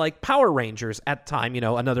 shows like Power Rangers at the time,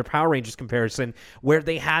 another Power Rangers comparison, where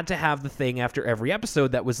they had to have the thing after every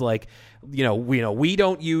episode that was like, we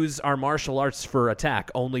don't use our martial arts for attack,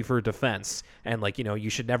 only for defense. And like, you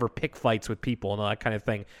should never pick fights with people and all that kind of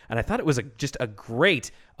thing. And I thought it was just a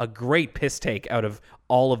great piss take out of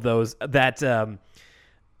all of those, that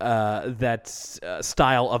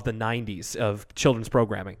style of the 90s of children's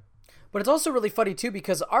programming. But it's also really funny, too,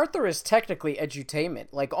 because Arthur is technically edutainment,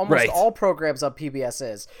 like almost all programs on PBS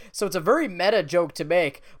is. So it's a very meta joke to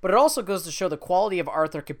make, but it also goes to show the quality of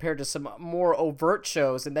Arthur compared to some more overt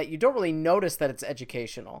shows, and that you don't really notice that it's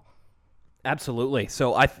educational. Absolutely.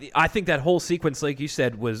 So I think that whole sequence, like you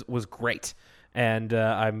said, was great. And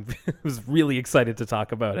I was really excited to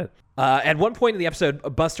talk about it. At one point in the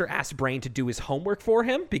episode, Buster asked Brain to do his homework for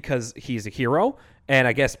him because he's a hero, and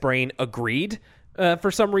I guess Brain agreed for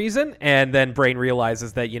some reason. And then Brain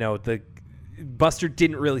realizes that the Buster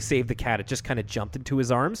didn't really save the cat; it just kind of jumped into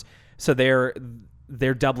his arms. So they're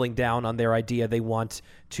doubling down on their idea. They want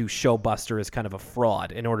to show Buster as kind of a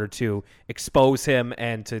fraud in order to expose him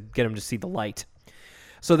and to get him to see the light.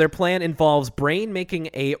 So their plan involves Brain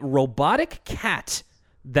making a robotic cat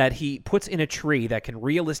that he puts in a tree that can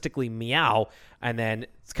realistically meow, and then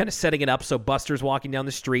it's kind of setting it up so Buster's walking down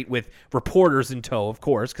the street with reporters in tow, of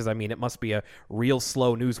course, because, it must be a real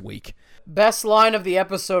slow news week. Best line of the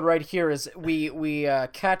episode right here is we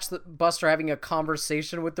catch Buster having a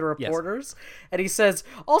conversation with the reporters, and he says,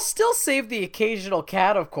 "I'll still save the occasional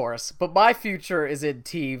cat, of course, but my future is in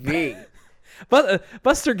TV." But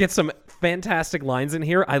Buster gets some fantastic lines in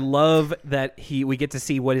here. I love that we get to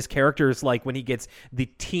see what his character is like when he gets the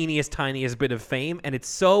teeniest, tiniest bit of fame, and it's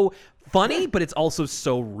so funny, but it's also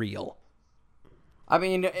so real.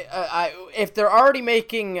 If they're already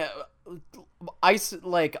making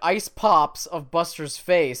ice pops of Buster's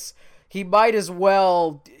face, he might as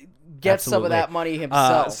well get some of that money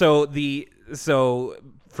himself. So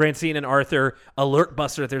Francine and Arthur alert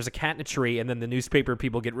Buster that there's a cat in a tree, and then the newspaper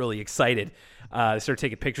people get really excited. They start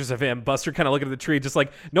taking pictures of him. Buster kind of looking at the tree, just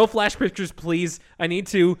like, no flash pictures, please. I need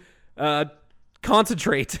to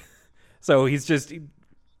concentrate. So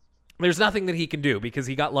there's nothing that he can do because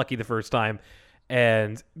he got lucky the first time.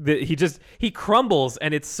 And he crumbles,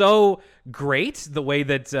 and it's so great the way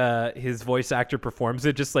that his voice actor performs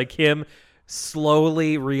it, just like him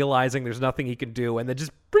slowly realizing there's nothing he can do, and then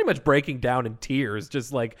just pretty much breaking down in tears,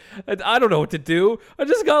 just like, I don't know what to do. I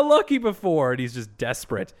just got lucky before, and he's just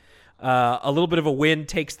desperate. A little bit of a wind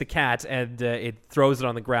takes the cat, and it throws it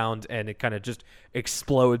on the ground, and it kind of just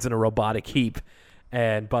explodes in a robotic heap.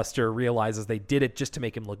 And Buster realizes they did it just to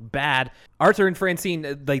make him look bad. Arthur and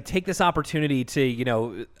Francine, they take this opportunity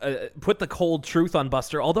to, put the cold truth on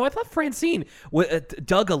Buster. Although I thought Francine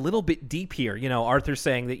dug a little bit deep here. Arthur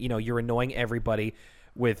saying that, you're annoying everybody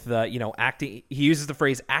with, acting. He uses the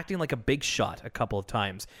phrase acting like a big shot a couple of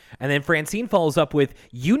times. And then Francine follows up with,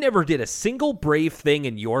 you never did a single brave thing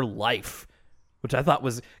in your life, which I thought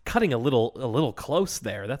was cutting a little close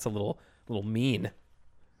there. That's a little mean.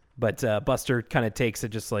 But Buster kind of takes it,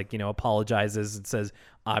 just like, apologizes and says,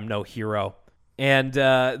 I'm no hero. And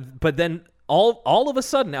but then all of a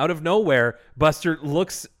sudden, out of nowhere, Buster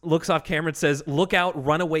looks off camera and says, look out,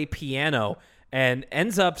 runaway piano, and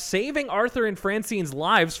ends up saving Arthur and Francine's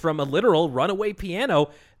lives from a literal runaway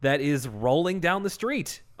piano that is rolling down the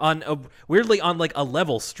street weirdly on like a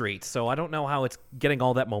level street. So I don't know how it's getting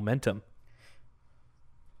all that momentum.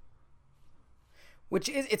 Which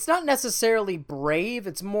is, it's not necessarily brave,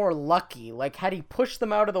 it's more lucky. Like, had he pushed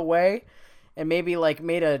them out of the way and maybe, like,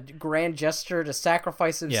 made a grand gesture to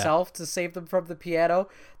sacrifice himself to save them from the piano,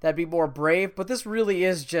 that'd be more brave. But this really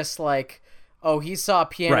is just like, oh, he saw a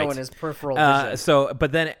piano in his peripheral vision.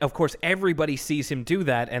 But then, of course, everybody sees him do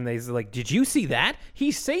that, and they're like, did you see that?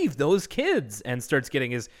 He saved those kids, and starts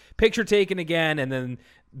getting his picture taken again, and then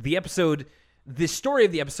the story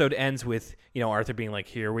of the episode ends with, Arthur being like,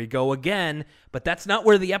 here we go again. But that's not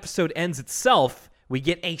where the episode ends itself. We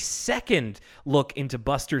get a second look into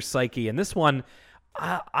Buster's psyche. And this one,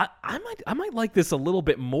 I might like this a little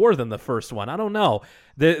bit more than the first one. I don't know.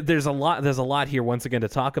 There's a lot here once again to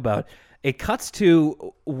talk about. It cuts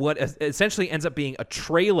to what essentially ends up being a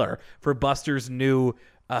trailer for Buster's new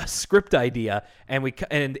script idea.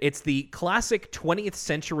 And it's the classic 20th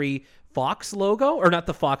century Fox logo, or not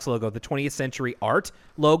the Fox logo, the 20th century art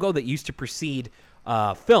logo that used to precede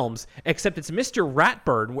films, except it's Mr.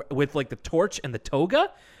 Ratbird with like the torch and the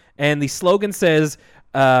toga, and the slogan says,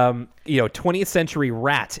 20th Century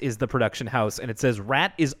Rat is the production house, and it says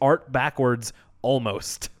rat is art backwards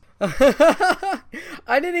almost.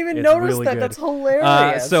 I didn't even It's notice really that. good. That's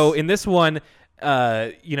hilarious. So in this one,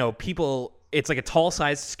 people, it's like a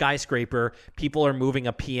tall-sized skyscraper. People are moving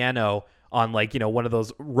a piano on one of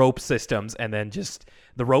those rope systems, and then just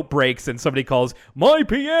the rope breaks and somebody calls, "My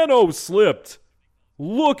piano slipped.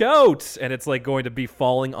 Look out!" And it's like going to be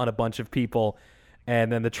falling on a bunch of people.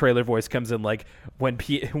 And then the trailer voice comes in like, when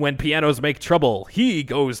pianos make trouble, he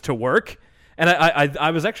goes to work. And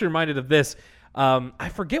I was actually reminded of this. I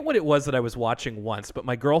forget what it was that I was watching once, but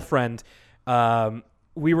my girlfriend,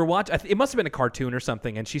 we were watching, it must have been a cartoon or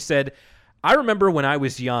something, and she said, "I remember when I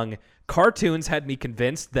was young, cartoons had me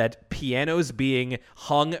convinced that pianos being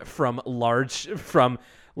hung from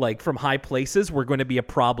high places were going to be a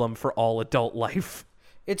problem for all adult life."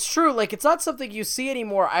 It's true. Like, it's not something you see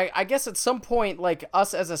anymore. I guess at some point, like,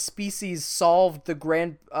 us as a species solved the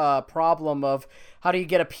grand problem of how do you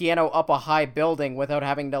get a piano up a high building without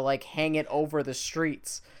having to, like, hang it over the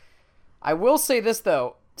streets. I will say this,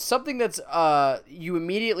 though. Something that's you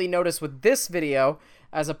immediately notice with this video,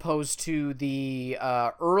 as opposed to the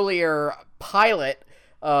earlier pilot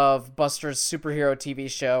of Buster's superhero TV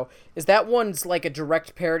show, is that one's like a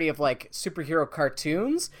direct parody of like superhero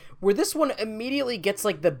cartoons, where this one immediately gets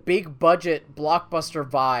like the big budget blockbuster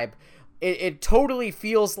vibe. It totally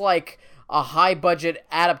feels like a high budget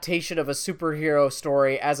adaptation of a superhero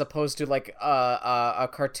story as opposed to like a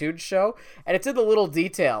cartoon show. And it's in the little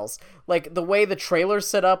details, like the way the trailer's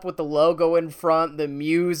set up with the logo in front, the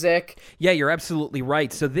music. Yeah, you're absolutely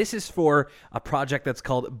right. So this is for a project that's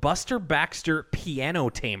called Buster Baxter Piano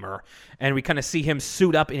Tamer. And we kind of see him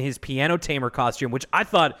suit up in his piano tamer costume, which I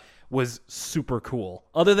thought was super cool.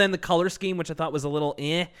 Other than the color scheme, which I thought was a little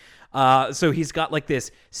eh. So he's got like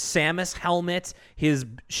this Samus helmet. His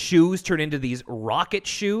shoes turn into these rocket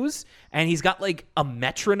shoes. And he's got like a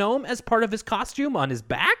metronome as part of his costume on his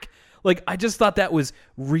back. Like, I just thought that was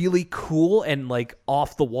really cool and like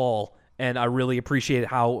off the wall. And I really appreciated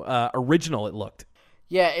how original it looked.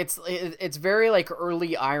 Yeah, it's very like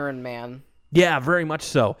early Iron Man. Yeah, very much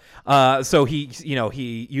so. So he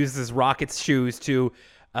uses his rocket shoes to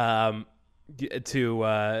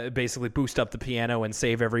basically boost up the piano and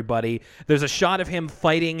save everybody. There's a shot of him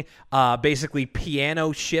fighting basically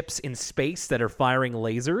piano ships in space that are firing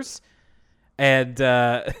lasers. And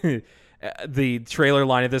the trailer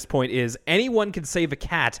line at this point is, "Anyone can save a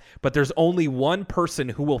cat, but there's only one person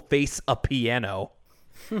who will face a piano."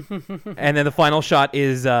 And then the final shot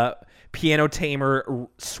is Piano Tamer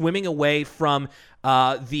swimming away from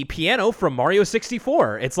the piano from Mario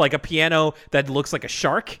 64. It's like a piano that looks like a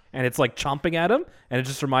shark, and it's like chomping at him. And it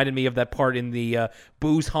just reminded me of that part in the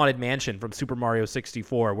Boo's Haunted Mansion from Super Mario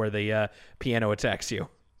 64 where the piano attacks you.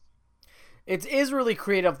 It is really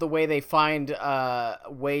creative the way they find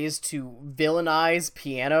ways to villainize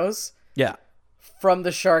pianos. Yeah. From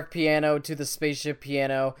the shark piano to the spaceship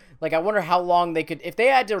piano. Like, I wonder how long they could... If they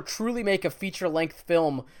had to truly make a feature-length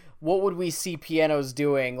film, what would we see pianos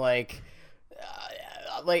doing? Like,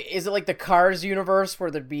 is it like the Cars universe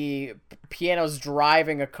where there'd be pianos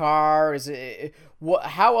driving a car? Is it...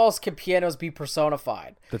 how else can pianos be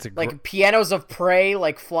personified? That's like pianos of prey,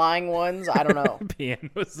 like flying ones? I don't know.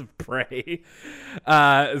 Pianos of prey.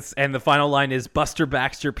 And the final line is Buster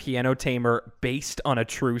Baxter Piano Tamer based on a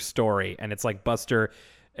true story. And it's like Buster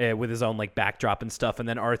with his own like backdrop and stuff. And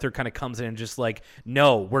then Arthur kind of comes in and just like,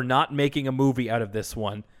 "No, we're not making a movie out of this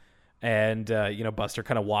one." And, Buster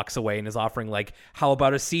kind of walks away and is offering like, "How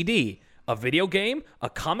about a CD? A video game, a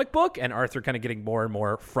comic book?" And Arthur kind of getting more and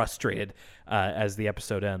more frustrated as the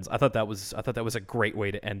episode ends. I thought that was a great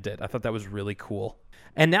way to end it. I thought that was really cool.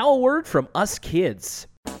 And now a word from us kids.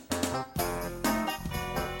 And now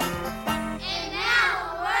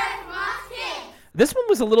a word from us kids. This one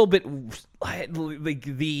was a little bit like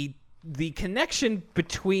the connection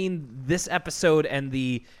between this episode and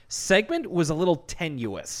the segment was a little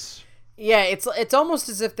tenuous. Yeah, it's almost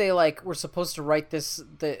as if they like were supposed to write this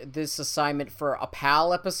assignment for a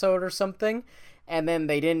PAL episode or something, and then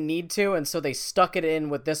they didn't need to, and so they stuck it in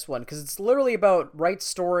with this one because it's literally about write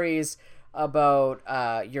stories about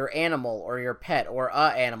your animal or your pet or a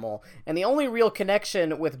animal, and the only real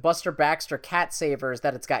connection with Buster Baxter Cat Saver is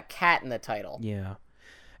that it's got cat in the title. Yeah.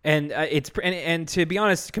 And and to be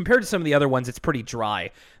honest, compared to some of the other ones, it's pretty dry.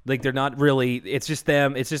 Like, they're not really. It's just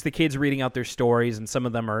them. It's just the kids reading out their stories, and some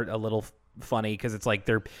of them are a little funny because it's like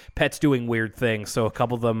their pets doing weird things. So a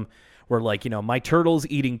couple of them were like, my turtle's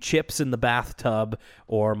eating chips in the bathtub,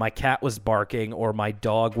 or my cat was barking, or my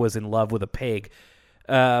dog was in love with a pig.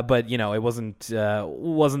 But it wasn't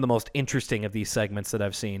the most interesting of these segments that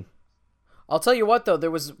I've seen. I'll tell you what, though,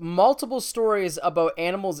 there was multiple stories about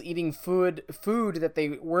animals eating food that they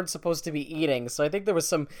weren't supposed to be eating. So I think there was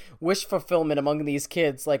some wish fulfillment among these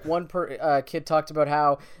kids. Like one kid talked about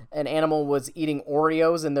how an animal was eating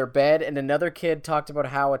Oreos in their bed, and another kid talked about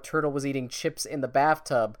how a turtle was eating chips in the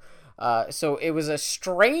bathtub. So it was a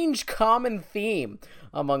strange common theme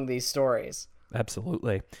among these stories.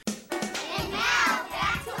 Absolutely. And now,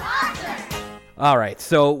 back to Arthur. All right,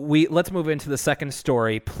 so let's move into the second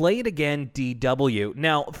story. Play It Again, DW.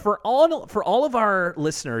 Now, for all of our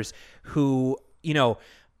listeners who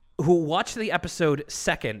watch the episode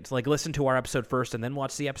second, like listen to our episode first and then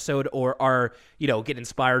watch the episode, or are get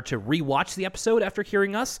inspired to rewatch the episode after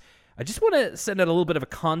hearing us, I just want to send out a little bit of a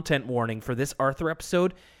content warning for this Arthur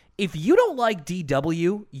episode. If you don't like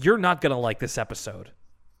DW, you're not going to like this episode.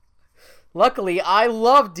 Luckily, I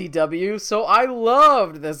love DW, so I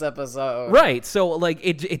loved this episode. Right. So, like,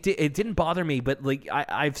 it didn't bother me, but, like,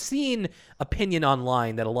 I've seen opinion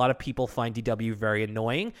online that a lot of people find DW very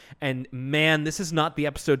annoying, and, man, this is not the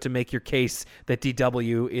episode to make your case that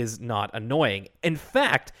DW is not annoying. In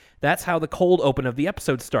fact, that's how the cold open of the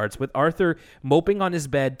episode starts, with Arthur moping on his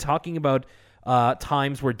bed, talking about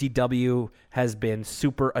times where DW has been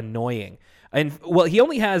super annoying. And, well, he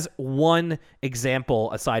only has one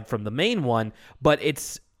example aside from the main one, but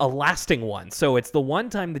it's a lasting one. So it's the one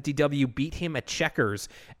time that DW beat him at checkers,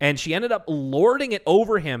 and she ended up lording it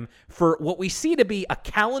over him for what we see to be a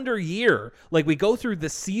calendar year. Like, we go through the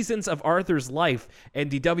seasons of Arthur's life,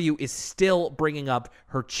 and DW is still bringing up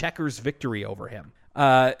her checkers victory over him.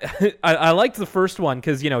 I liked the first one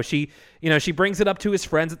because she brings it up to his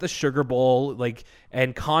friends at the Sugar Bowl, like,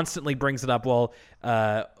 and constantly brings it up while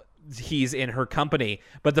he's in her company.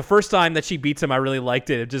 But the first time that she beats him, I really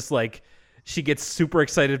liked it. It just like she gets super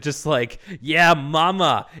excited, just like, yeah,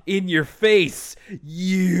 mama, in your face,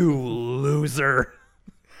 you loser.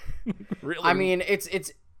 Really? I mean,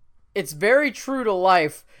 it's very true to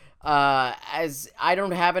life. As I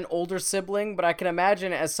don't have an older sibling, but I can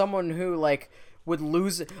imagine as someone who like would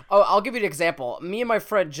lose. Oh, I'll give you an example. Me and my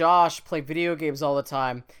friend Josh play video games all the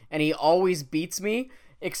time, and he always beats me.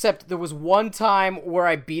 Except there was one time where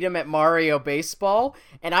I beat him at Mario Baseball,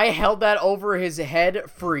 and I held that over his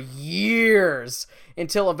head for years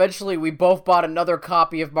until eventually we both bought another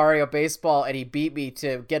copy of Mario Baseball, and he beat me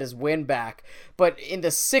to get his win back. But in the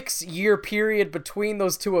 6-year period between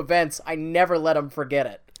those two events, I never let him forget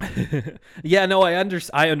it. Yeah, no, I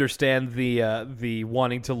understand the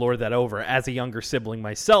wanting to lord that over. As a younger sibling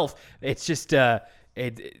myself, it's just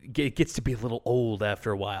it gets to be a little old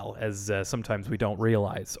after a while, as sometimes we don't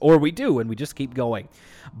realize. Or we do, and we just keep going.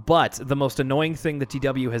 But the most annoying thing that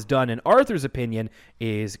DW has done, in Arthur's opinion,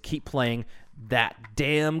 is keep playing that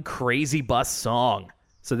damn Crazy Bus song.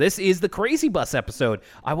 So this is the Crazy Bus episode.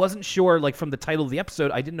 I wasn't sure, like, from the title of the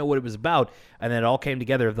episode, I didn't know what it was about, and then it all came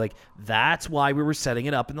together. Like, that's why we were setting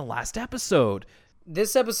it up in the last episode.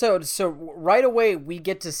 This episode, so right away we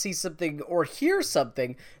get to see something or hear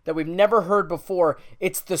something that we've never heard before.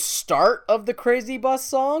 It's the start of the Crazy Bus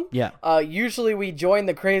song. Yeah. Usually we join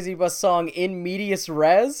the Crazy Bus song in medias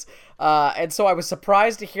res. And so I was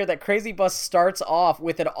surprised to hear that Crazy Bus starts off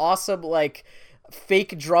with an awesome, like,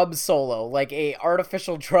 fake drum solo, like a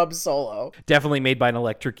artificial drum solo. Definitely made by an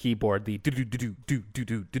electric keyboard, the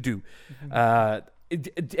do-do-do-do-do-do-do-do.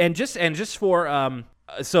 And just for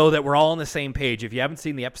so that we're all on the same page, if you haven't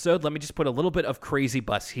seen the episode, let me just put a little bit of Crazy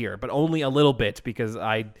Bus here, but only a little bit because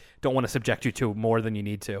I don't want to subject you to more than you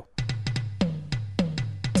need to.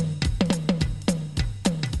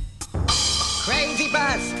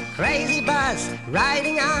 Crazy bus,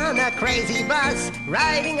 riding on a crazy bus,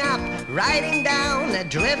 riding up, riding down,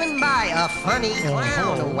 driven by a funny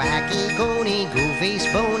clown, wacky, goony, goofy,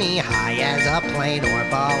 spoony, high as a plane or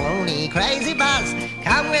baloney. Crazy bus,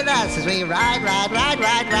 come with us as we ride.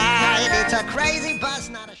 It's a crazy bus,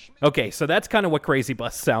 not a Okay, so that's kind of what Crazy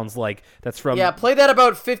Bus sounds like. That's from... Yeah, play that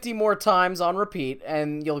about 50 more times on repeat,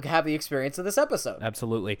 and you'll have the experience of this episode.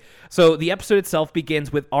 Absolutely. So the episode itself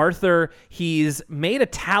begins with Arthur. He's made a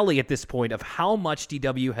tally at this point of how much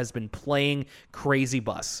DW has been playing Crazy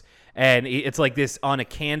Bus. And it's like this on a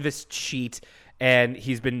canvas sheet, and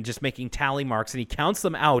he's been just making tally marks, and he counts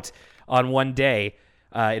them out on one day.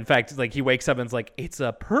 In fact, like, he wakes up and is like, it's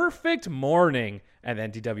a perfect morning. And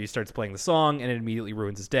then DW starts playing the song, and it immediately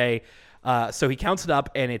ruins his day. So he counts it up,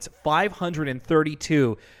 and it's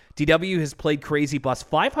 532. DW has played Crazy Bus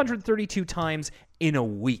 532 times in a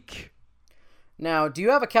week. Now, do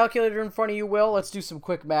you have a calculator in front of you, Will? Let's do some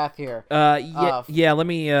quick math here. Yeah. Let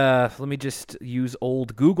me just use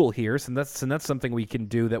old Google here, and that's something we can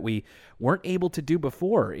do that we weren't able to do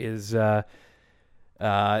before. Is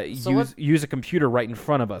Use a computer right in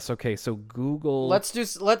front of us. Okay, so Google. Let's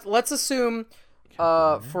assume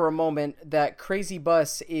for a moment that Crazy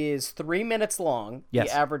Bus is 3 minutes long, Yes.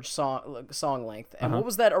 the average song length. And what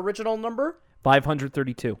was that original number?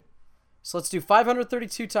 532. So let's do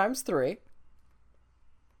 532 times 3.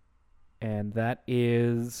 And that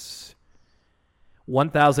is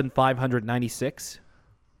 1,596.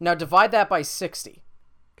 Now divide that by 60.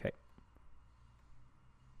 Okay.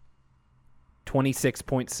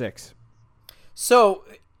 26.6. So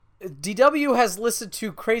DW has listened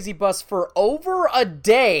to Crazy Bus for over a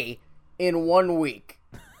day in 1 week.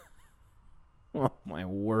 Oh, my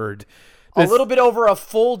word. A little bit over a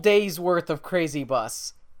full day's worth of Crazy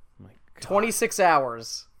Bus. My God. 26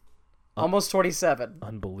 hours. Almost 27.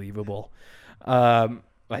 Unbelievable.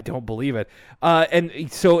 I don't believe it.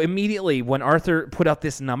 And so immediately when Arthur put out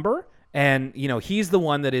this number, and, he's the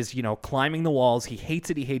one that is, climbing the walls. He hates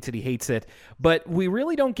it. He hates it. He hates it. But we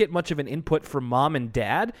really don't get much of an input from Mom and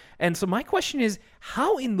Dad. And so my question is,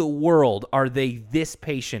 how in the world are they this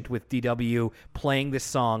patient with DW playing this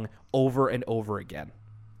song over and over again?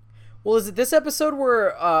 Well, is it this episode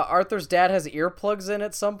where Arthur's dad has earplugs in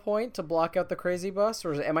at some point to block out the Crazy Bus,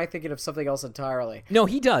 or am I thinking of something else entirely? No,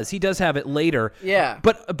 he does. He does have it later. Yeah.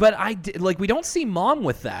 But we don't see Mom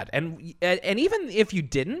with that, and even if you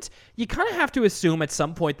didn't, you kind of have to assume at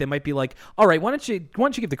some point they might be like, all right, why don't you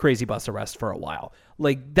give the Crazy Bus a rest for a while?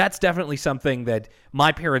 Like, that's definitely something that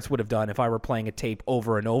my parents would have done if I were playing a tape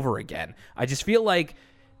over and over again. I just feel like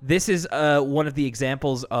this is one of the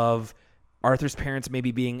examples of Arthur's parents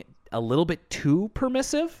maybe being a little bit too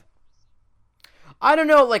permissive. I don't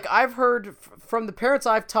know. Like, I've heard from the parents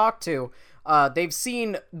I've talked to, they've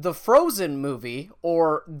seen the Frozen movie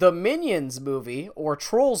or the Minions movie or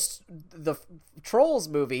the Trolls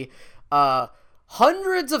movie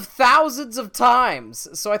hundreds of thousands of times.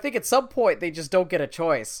 So I think at some point they just don't get a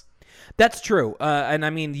choice. That's true. And I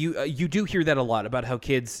mean, you do hear that a lot about how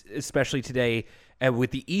kids, especially today,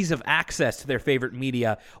 with the ease of access to their favorite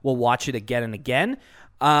media, will watch it again and again.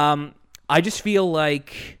 I just feel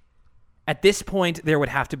like at this point there would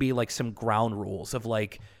have to be like some ground rules of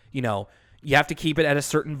like, you have to keep it at a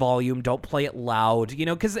certain volume. Don't play it loud,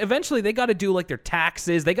 because eventually they got to do like their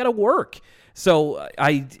taxes. They got to work. So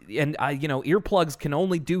earplugs can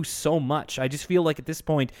only do so much. I just feel like at this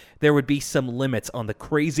point there would be some limits on the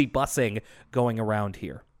crazy busing going around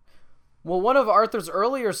here. Well, one of Arthur's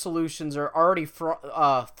earlier solutions are already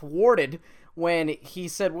thwarted when he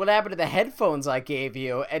said, "What happened to the headphones I gave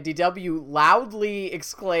you?" And DW loudly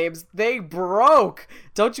exclaims, "They broke!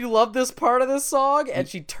 Don't you love this part of the song?" And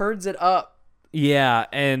she turns it up. Yeah,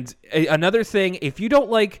 and another thing, if you don't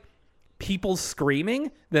like people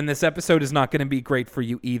screaming, then this episode is not going to be great for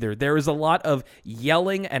you either. There is a lot of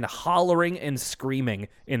yelling and hollering and screaming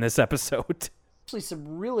in this episode. Actually,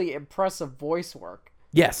 some really impressive voice work.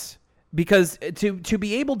 Yes, because to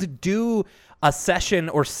be able to do a session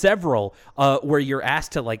or several where you're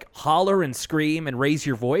asked to like holler and scream and raise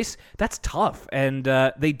your voice, that's tough, and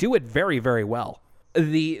they do it very, very well.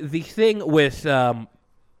 The thing with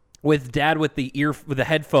Dad with the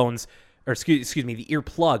headphones, or excuse me, the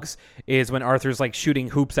earplugs, is when Arthur's like shooting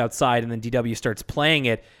hoops outside and then DW starts playing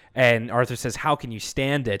it, and Arthur says, "How can you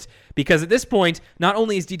stand it?" Because at this point, not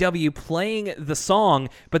only is DW playing the song,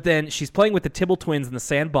 but then she's playing with the Tibble twins in the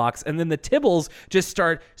sandbox, and then the Tibbles just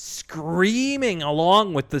start screaming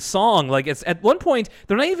along with the song. Like, it's at one point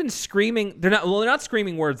they're not even screaming. They're not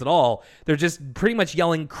screaming words at all. They're just pretty much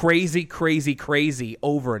yelling "crazy, crazy, crazy"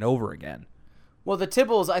 over and over again. Well, the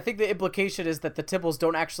Tibbles, I think the implication is that the Tibbles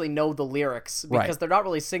don't actually know the lyrics because they're not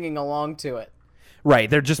really singing along to it. Right,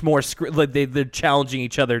 they're just more they're challenging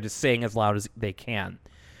each other to sing as loud as they can.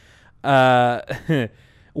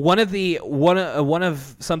 One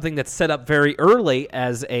of something that's set up very early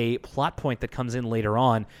as a plot point that comes in later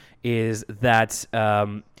on is that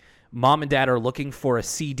Mom and Dad are looking for a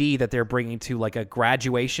CD that they're bringing to like a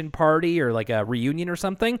graduation party or like a reunion or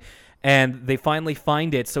something, and they finally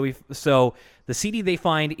find it. So the CD they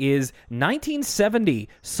find is 1970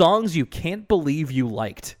 Songs You Can't Believe You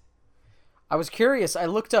Liked. I was curious. I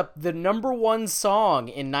looked up the number one song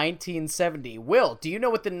in 1970. Will, do you know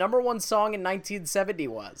what the number one song in 1970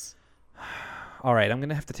 was? All right, I'm going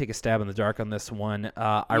to have to take a stab in the dark on this one.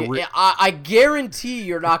 I guarantee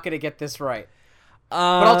you're not going to get this right. But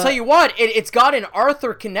I'll tell you what, it's got an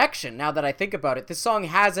Arthur connection, now that I think about it. This song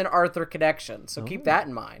has an Arthur connection, so keep that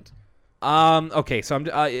in mind. Okay, so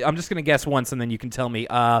I'm just going to guess once, and then you can tell me.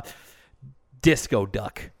 Disco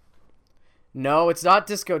Duck. No, it's not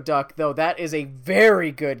Disco Duck, though. That is a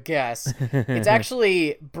very good guess. It's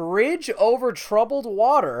actually Bridge Over Troubled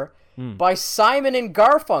Water by Simon and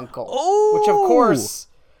Garfunkel, Oh! which of course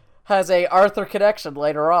has a Arthur connection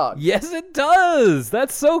later on. Yes, it does.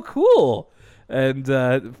 That's so cool. And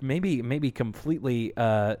maybe completely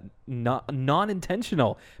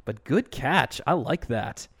non-intentional, but good catch. I like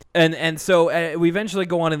that. And so we eventually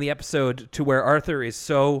go on in the episode to where Arthur is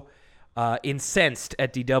so incensed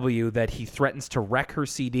at DW that he threatens to wreck her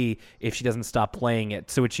CD if she doesn't stop playing it.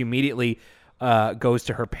 So she immediately goes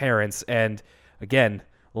to her parents, and again,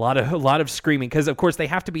 a lot of screaming, because of course they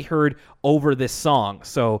have to be heard over this song.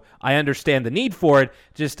 So I understand the need for it.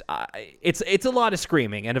 Just it's a lot of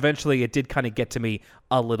screaming, and eventually it did kind of get to me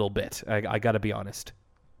a little bit. I got to be honest.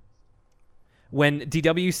 When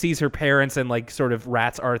DW sees her parents and like sort of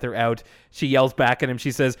rats Arthur out, she yells back at him.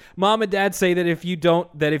 She says, "Mom and Dad say that if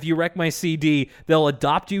you wreck my CD, they'll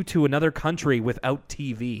adopt you to another country without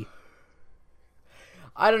TV."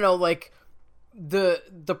 I don't know, like the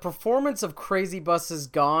performance of Crazy Bus is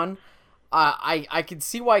gone. I can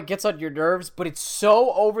see why it gets on your nerves, but it's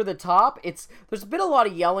so over the top. There's been a lot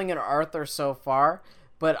of yelling at Arthur so far,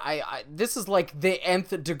 but I this is like the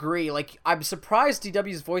nth degree. Like, I'm surprised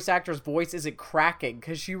DW's voice actor's voice isn't cracking,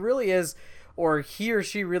 because she really is, or he or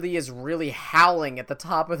she really is really howling at the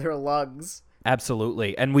top of their lungs.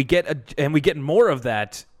 Absolutely, and we get more of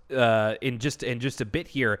that in just a bit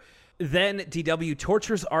here. Then DW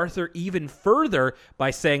tortures Arthur even further by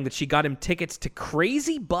saying that she got him tickets to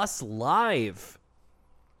Crazy Bus Live.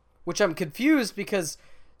 Which I'm confused, because,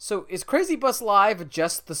 so is Crazy Bus Live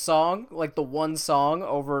just the song, like the one song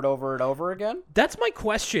over and over and over again? That's my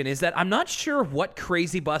question, is that I'm not sure what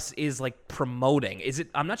Crazy Bus is like promoting.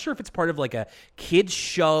 I'm not sure if it's part of like a kid's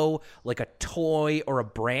show, like a toy or a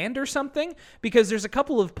brand or something, because there's a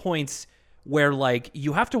couple of points where like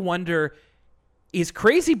you have to wonder, is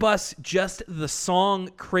Crazy Bus just the song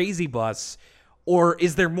Crazy Bus, or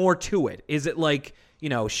is there more to it? Is it like,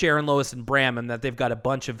 Sharon, Lois, and Bram, and that they've got a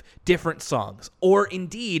bunch of different songs? Or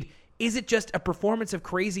indeed, is it just a performance of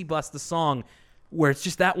Crazy Bus, the song, where it's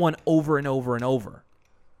just that one over and over and over?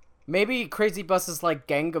 Maybe Crazy Bus is like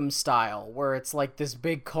Gangnam Style, where it's like this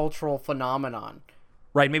big cultural phenomenon.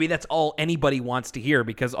 Right, maybe that's all anybody wants to hear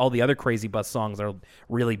because all the other Crazy Bus songs are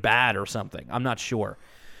really bad or something. I'm not sure.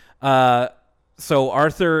 So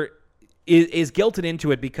Arthur is guilted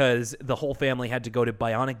into it because the whole family had to go to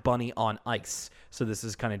Bionic Bunny on Ice. So this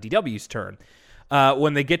is kind of DW's turn.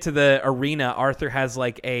 When they get to the arena, Arthur has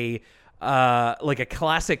like a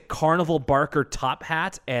classic Carnival Barker top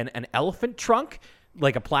hat and an elephant trunk,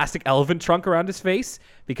 like a plastic elephant trunk around his face,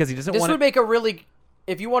 because he doesn't want to... This would make a really...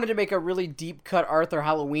 If you wanted to make a really deep-cut Arthur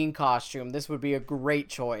Halloween costume, this would be a great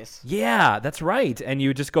choice. Yeah, that's right. And you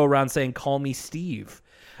would just go around saying, "Call me Steve,"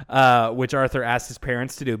 which Arthur asked his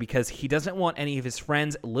parents to do because he doesn't want any of his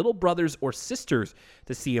friends, little brothers or sisters,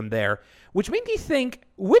 to see him there, which made me think,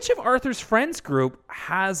 which of Arthur's friends group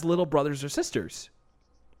has little brothers or sisters?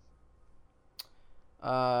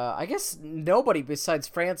 I guess nobody besides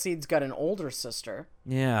Francine's got an older sister.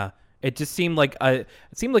 Yeah. It just seemed like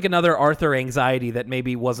another Arthur anxiety that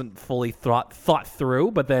maybe wasn't fully thought through,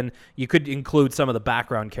 but then you could include some of the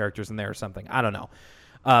background characters in there or something. I don't know.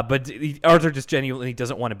 But Arthur just genuinely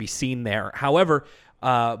doesn't want to be seen there. However,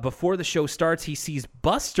 before the show starts, he sees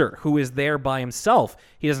Buster, who is there by himself.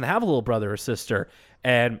 He doesn't have a little brother or sister.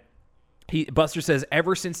 And Buster says,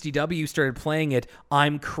 "Ever since DW started playing it,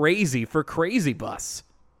 I'm crazy for Crazy Bus."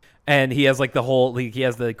 And he has like he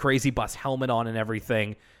has the Crazy Bus helmet on and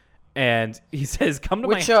everything. And he says, "Come to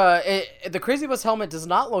my..." The Crazy Bus helmet does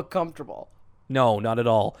not look comfortable. No, not at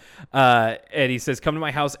all. And he says, "Come to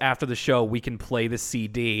my house after the show. We can play the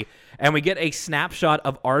CD." And we get a snapshot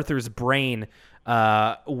of Arthur's brain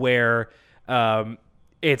where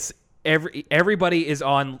it's everybody is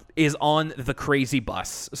on the Crazy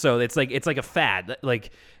Bus. So it's like a fad.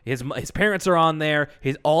 Like his parents are on there,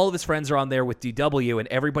 all of his friends are on there with DW, and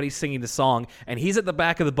everybody's singing the song, and he's at the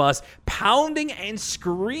back of the bus pounding and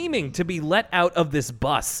screaming to be let out of this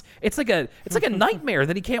bus. It's like a nightmare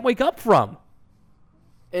that he can't wake up from.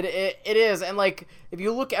 It is, and like if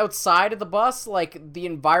you look outside of the bus, like the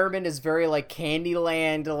environment is very like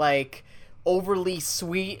Candyland, like overly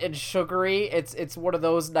sweet and sugary. It's one of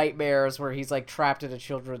those nightmares where he's like trapped in a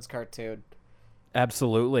children's cartoon.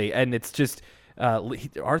 Absolutely, and it's just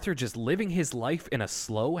Arthur just living his life in a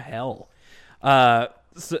slow hell. I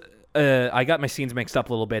got my scenes mixed up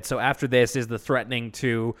a little bit. So after this is the threatening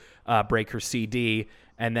to break her CD.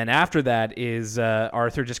 And then after that is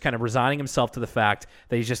Arthur just kind of resigning himself to the fact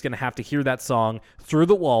that he's just going to have to hear that song through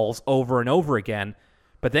the walls over and over again.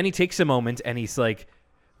 But then he takes a moment and he's like,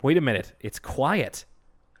 "Wait a minute, it's quiet.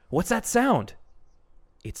 What's that sound?"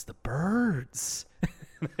 "It's the birds."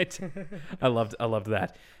 I loved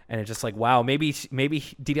that. And it's just like, wow, maybe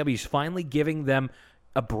DW's finally giving them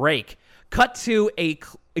a break. Cut to a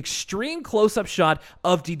extreme close-up shot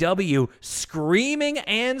of DW screaming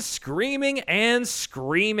and screaming and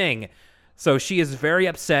screaming. So she is very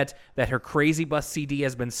upset that her Crazy Bus CD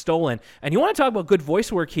has been stolen. And you want to talk about good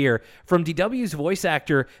voice work here from DW's voice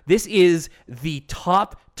actor. This is the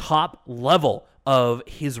top level of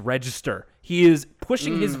his register. He is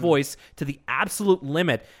pushing his voice to the absolute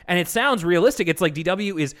limit, and it sounds realistic. It's like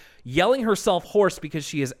DW is yelling herself hoarse because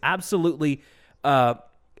she is absolutely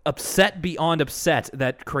upset beyond upset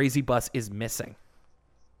that Crazy Bus is missing.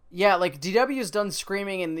 Yeah, like DW's done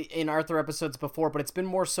screaming in Arthur episodes before, but it's been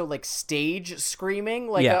more so like stage screaming,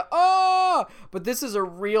 like but this is a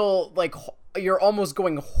real, like, you're almost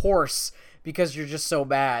going hoarse because you're just so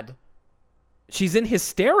bad. She's in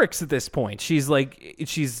hysterics at this point. She's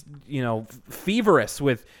feverish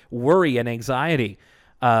with worry and anxiety.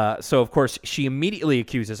 So, of course, she immediately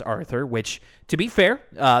accuses Arthur, which, to be fair,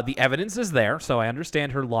 the evidence is there, so I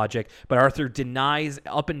understand her logic. But Arthur denies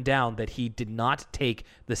up and down that he did not take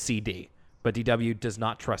the CD. But DW does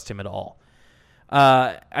not trust him at all.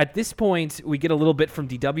 At this point, we get a little bit from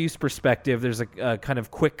DW's perspective. There's a kind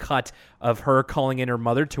of quick cut of her calling in her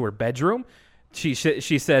mother to her bedroom. She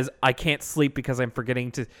says, "I can't sleep because I'm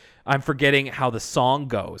forgetting how the song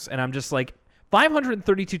goes." And I'm just like,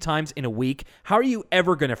 532 times in a week, how are you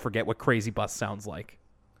ever going to forget what Crazy Bus sounds like?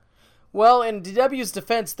 Well, in DW's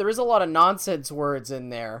defense, there is a lot of nonsense words in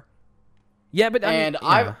there. Yeah, but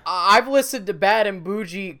I've listened to Bad and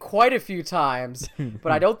Bougie quite a few times,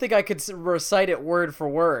 but I don't think I could recite it word for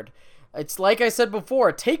word. It's like I said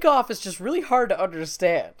before, Takeoff is just really hard to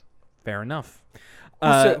understand. Fair enough.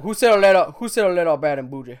 Who said a letter Bad and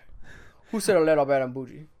Bougie? Who said a letter Bad and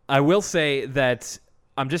Bougie? I will say that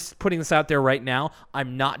I'm just putting this out there right now.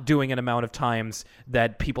 I'm not doing an amount of times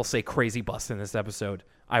that people say Crazy Bus in this episode.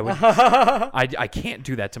 I can't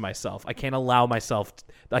do that to myself. I can't allow myself.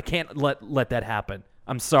 I can't let that happen.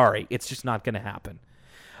 I'm sorry. It's just not going to happen.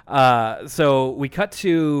 So we cut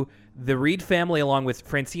to the Reed family along with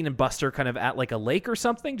Francine and Buster kind of at like a lake or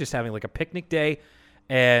something, just having like a picnic day.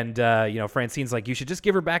 And, Francine's like, "You should just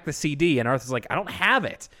give her back the CD." And Arthur's like, "I don't have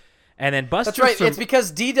it." And then Buster... That's right. It's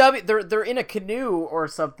because DW... They're in a canoe or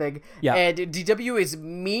something. Yeah. And DW is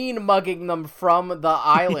mean mugging them from the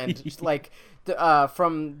island,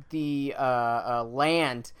 from the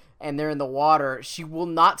land, and they're in the water. She will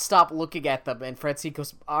not stop looking at them. And Francine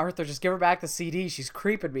goes, "Arthur, just give her back the CD. She's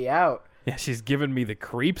creeping me out." Yeah, she's giving me the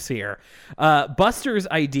creeps here. Buster's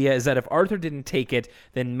idea is that if Arthur didn't take it,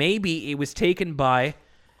 then maybe it was taken by,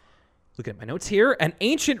 look at my notes here, an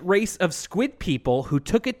ancient race of squid people who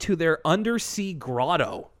took it to their undersea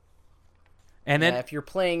grotto. And then, if you're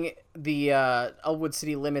playing the Elwood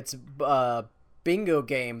City Limits bingo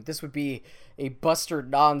game, this would be a Buster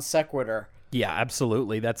non sequitur. Yeah,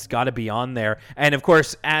 absolutely. That's got to be on there. And of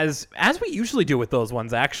course, as we usually do with those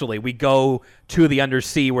ones, actually, we go to the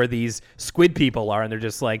undersea where these squid people are, and they're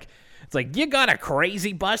just like, it's like, "You got a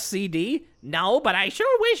Crazy Bus CD? No, but I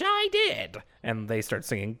sure wish I did." And they start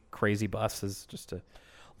singing Crazy Bus as just a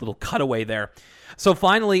little cutaway there. So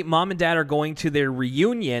finally, Mom and Dad are going to their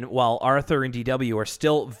reunion while Arthur and DW are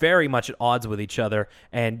still very much at odds with each other.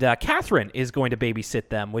 And Catherine is going to babysit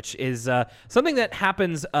them, which is something that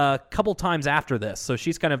happens a couple times after this. So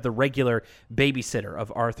she's kind of the regular babysitter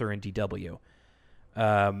of Arthur and DW.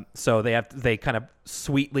 So they kind of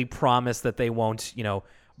sweetly promise that they won't,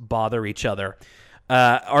 bother each other.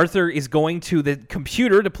 Arthur is going to the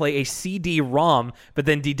computer to play a CD-ROM, but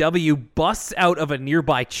then DW busts out of a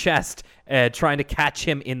nearby chest, trying to catch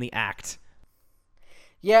him in the act.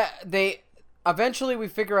 Yeah, eventually we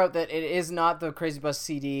figure out that it is not the Crazy Bus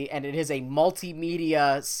CD, and it is a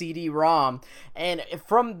multimedia CD-ROM. And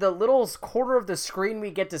from the little quarter of the screen we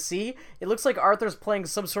get to see, it looks like Arthur's playing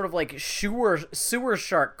some sort of like sewer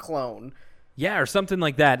shark clone. Yeah, or something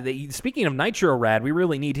like that. Speaking of Nitro Rad, we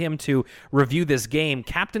really need him to review this game,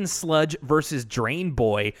 Captain Sludge versus Drain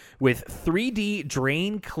Boy, with 3D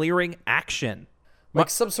drain clearing action. Like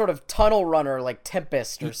some sort of tunnel runner, like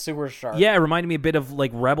Tempest or Sewer Shark. Yeah, it reminded me a bit of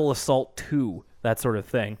like Rebel Assault 2, that sort of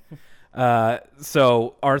thing.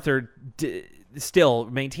 So Arthur, still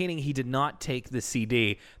maintaining he did not take the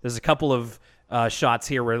CD. There's a couple of shots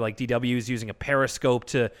here where like DW is using a periscope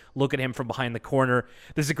to look at him from behind the corner.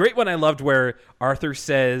 There's a great one I loved where Arthur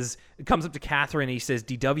comes up to Catherine and he says,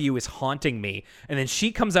 "DW is haunting me." And then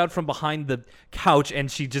she comes out from behind the couch and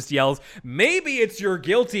she just yells, "Maybe it's your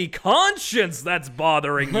guilty conscience that's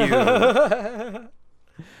bothering you."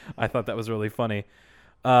 I thought that was really funny.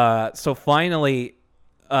 So finally,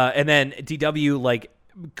 and then DW like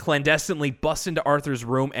clandestinely busts into Arthur's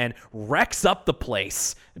room and wrecks up the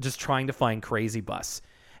place, just trying to find Crazy Bus.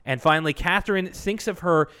 And finally, Catherine thinks of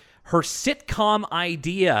her sitcom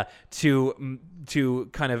idea to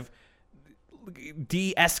kind of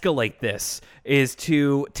de-escalate this, is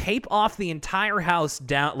to tape off the entire house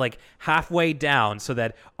down, like halfway down, so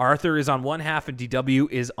that Arthur is on one half and DW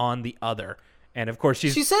is on the other. And of course,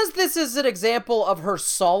 she says this is an example of her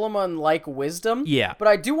Solomon-like wisdom. Yeah. But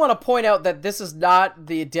I do want to point out that this is not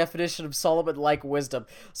the definition of Solomon-like wisdom.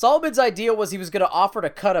 Solomon's idea was he was going to offer to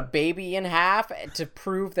cut a baby in half to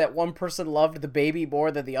prove that one person loved the baby more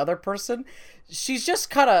than the other person. She's just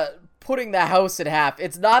kind of putting the house in half.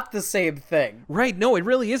 It's not the same thing. Right? No, it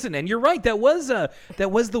really isn't. And you're right. That was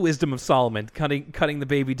the wisdom of Solomon, cutting the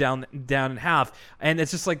baby down in half. And it's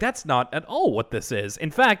just like, that's not at all what this is. In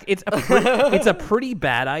fact, it's a pretty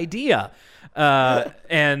bad idea.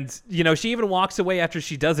 And she even walks away after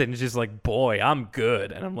she does it, and she's like, "Boy, I'm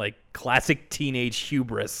good." And I'm like, classic teenage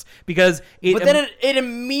hubris, because but then it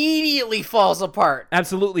immediately falls apart.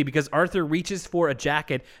 Absolutely, because Arthur reaches for a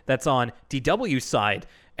jacket that's on DW's side.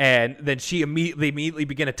 And then she immediately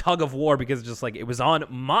begin a tug of war, because it's just like, it was on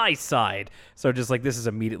my side. So just like, this is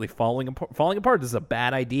immediately falling apart. This is a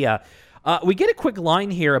bad idea. We get a quick line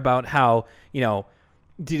here about how,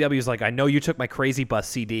 DW's like, "I know you took my Crazy Bus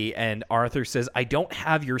CD." And Arthur says, "I don't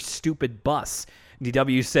have your stupid bus."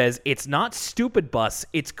 DW says, "It's not Stupid Bus,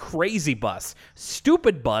 it's Crazy Bus.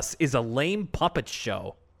 Stupid Bus is a lame puppet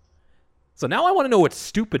show." So now I want to know what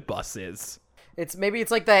Stupid Bus is. Maybe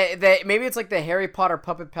it's like the Harry Potter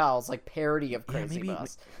Puppet Pals like parody of Crazy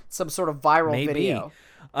Bus. Some sort of viral video.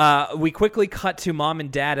 We quickly cut to Mom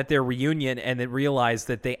and Dad at their reunion, and then realize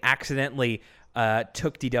that they accidentally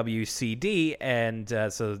took DW's CD, and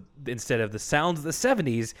so instead of the sounds of the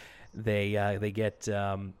 70s, they get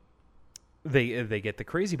the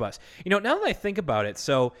Crazy Bus. Now that I think about it,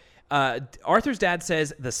 so Arthur's dad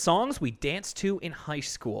says the songs we danced to in high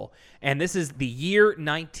school, and this is the year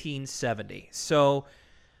 1970. So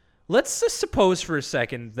let's just suppose for a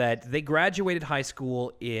second that they graduated high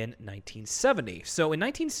school in 1970. So in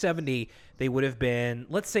 1970, they would have been,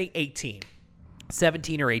 let's say,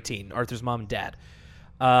 17 or 18, Arthur's mom and dad.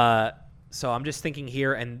 So I'm just thinking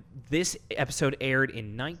here, and this episode aired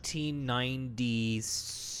in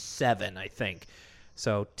 1997, I think.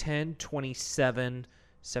 So 10, 27...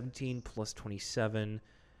 17 plus 27.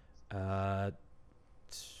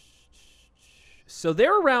 So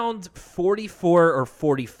they're around 44 or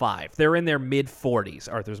 45. They're in their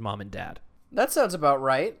mid-40s, Arthur's mom and dad. That sounds about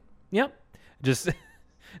right. Yep. Just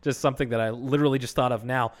something that I literally just thought of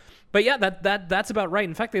now. But yeah, that's about right.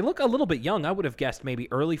 In fact, they look a little bit young. I would have guessed maybe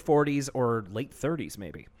early 40s or late 30s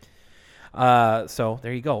maybe. So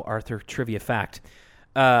there you go, Arthur trivia fact.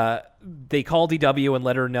 They call DW and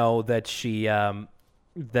let her know that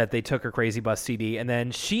that they took her Crazy Bus CD, and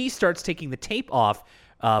then she starts taking the tape off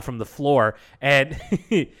from the floor. And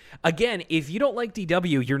again, if you don't like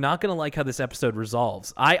DW, you're not going to like how this episode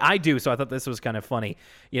resolves. I do, so I thought this was kind of funny.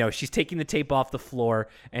 She's taking the tape off the floor,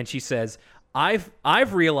 and she says, I've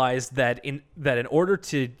realized that in order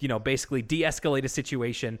to, basically de-escalate a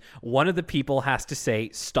situation, one of the people has to say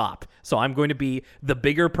stop. So I'm going to be the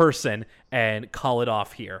bigger person and call it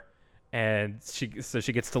off here. And she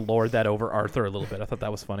gets to lord that over Arthur a little bit. I thought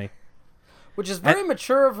that was funny. Which is very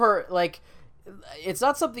mature of her. Like, it's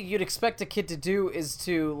not something you'd expect a kid to do, is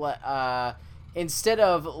to, instead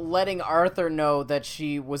of letting Arthur know that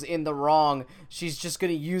she was in the wrong, she's just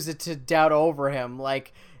going to use it to doubt over him.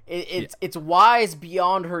 Like, it's wise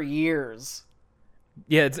beyond her years.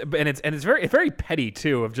 Yeah, it's very petty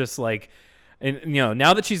too, of just like, and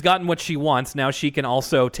now that she's gotten what she wants, now she can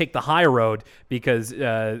also take the high road, because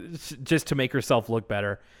just to make herself look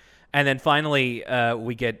better. And then finally,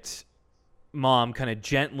 we get Mom kind of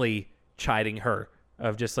gently chiding her,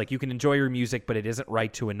 of just like, you can enjoy your music, but it isn't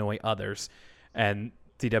right to annoy others. And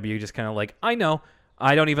DW just kind of like, I know,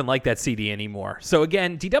 I don't even like that CD anymore. So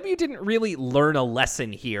again, DW didn't really learn a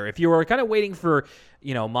lesson here. If you were kind of waiting for,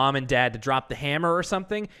 Mom and Dad to drop the hammer or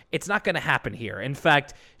something, it's not going to happen here. In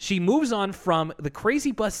fact, she moves on from the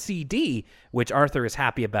Crazy Bus CD, which Arthur is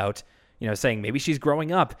happy about, saying maybe she's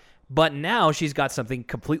growing up. But now she's got something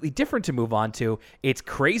completely different to move on to. It's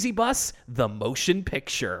Crazy Bus, the motion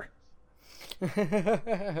picture.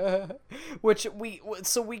 Which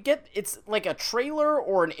we get, it's like a trailer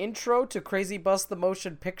or an intro to Crazy Bus the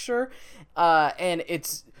motion picture, and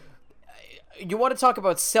it's, you want to talk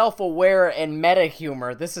about self-aware and meta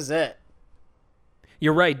humor, this is it.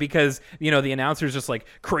 You're right, because the announcer's just like,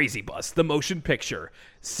 Crazy Bus the motion picture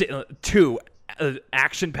 2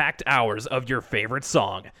 action-packed hours of your favorite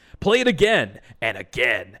song. Play it again and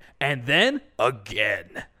again and then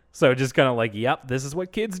again. So just kind of like, yep, this is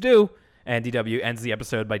what kids do. And DW ends the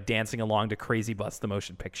episode by dancing along to Crazy Bus, the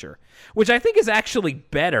motion picture, which I think is actually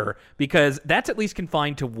better because that's at least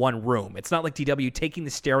confined to one room. It's not like DW taking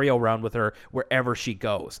the stereo around with her wherever she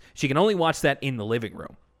goes. She can only watch that in the living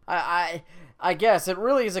room. I guess it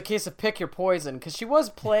really is a case of pick your poison, because she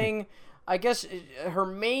was playing, I guess her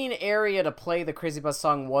main area to play the Crazy Bus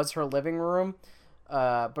song was her living room,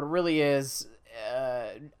 but it really is,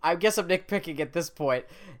 I guess I'm nitpicking at this point.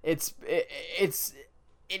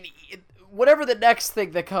 Whatever the next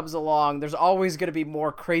thing that comes along, there's always going to be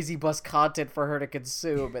more Crazy Bus content for her to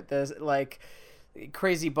consume. At this, like,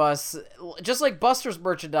 Crazy Bus, just like Buster's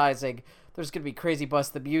merchandising, there's going to be Crazy Bus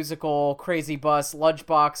the musical, Crazy Bus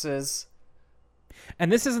lunchboxes. And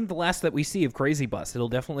this isn't the last that we see of Crazy Bus. It'll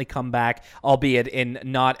definitely come back, albeit in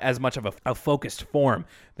not as much of a focused form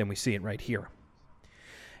than we see it right here.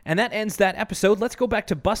 And that ends that episode. Let's go back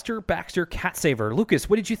to Buster Baxter Cat Saver. Lucas,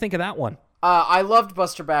 what did you think of that one? I loved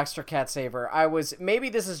Buster Baxter Cat Saver. Maybe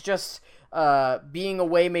this is just being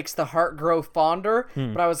away makes the heart grow fonder,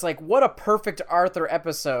 but I was like, what a perfect Arthur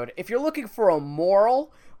episode. If you're looking for a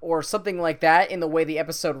moral or something like that in the way the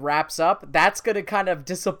episode wraps up, that's going to kind of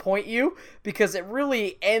disappoint you, because it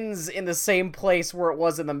really ends in the same place where it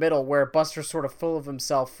was in the middle, where Buster's sort of full of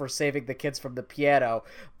himself for saving the kids from the piano.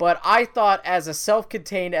 But I thought as a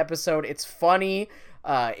self-contained episode, it's funny.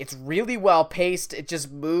 It's really well paced. It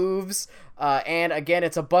just moves. And again,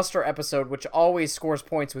 it's a Buster episode, which always scores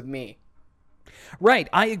points with me. Right,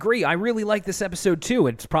 I agree. I really like this episode too.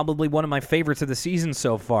 It's probably one of my favorites of the season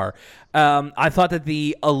so far. I thought that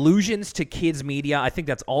the allusions to kids media, I think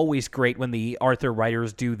that's always great when the Arthur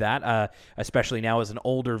writers do that, especially now as an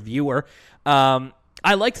older viewer.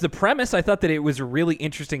 I liked the premise. I thought that it was a really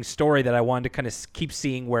interesting story that I wanted to kind of keep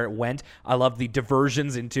seeing where it went. I love the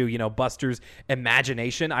diversions into, Buster's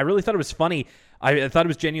imagination. I really thought it was funny. I thought it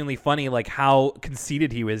was genuinely funny, like how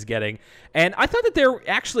conceited he was getting. And I thought that there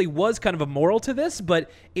actually was kind of a moral to this, but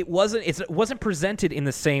it wasn't presented in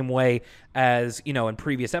the same way as, in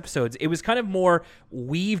previous episodes. It was kind of more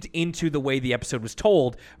weaved into the way the episode was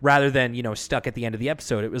told rather than, stuck at the end of the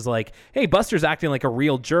episode. It was like, hey, Buster's acting like a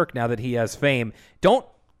real jerk now that he has fame. Don't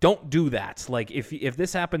do that. Like if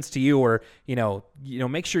this happens to you, or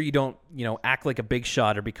make sure you don't act like a big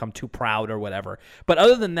shot or become too proud or whatever. But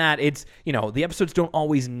other than that, it's the episodes don't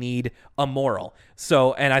always need a moral.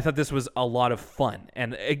 So, and I thought this was a lot of fun.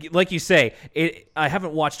 And like you say, I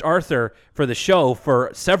haven't watched Arthur for the show for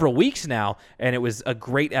several weeks now, and it was a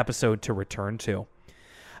great episode to return to.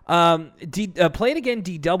 Play It Again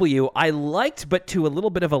DW, I liked, but to a little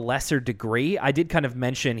bit of a lesser degree. I did kind of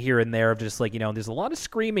mention here and there of just like, there's a lot of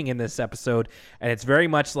screaming in this episode, and it's very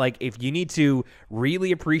much like if you need to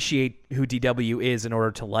really appreciate who DW is in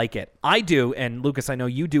order to like it. I do, and Lucas, I know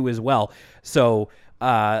you do as well. So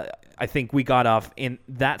I think we got off in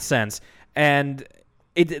that sense. And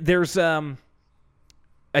there's I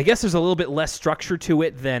guess there's a little bit less structure to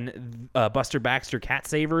it than Buster Baxter Cat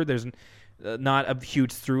Saver. There's not a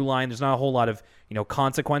huge through line. There's not a whole lot of,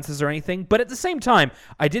 consequences or anything. But at the same time,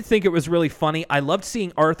 I did think it was really funny. I loved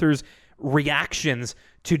seeing Arthur's reactions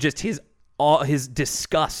to just his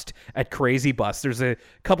disgust at Crazy Bus. There's a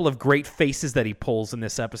couple of great faces that he pulls in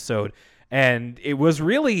this episode. And it was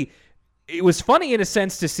funny in a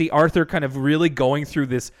sense to see Arthur kind of really going through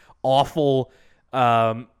this awful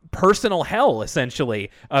personal hell, essentially,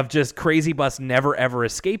 of just Crazy Bus never, ever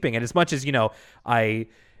escaping. And as much as,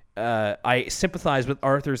 I sympathize with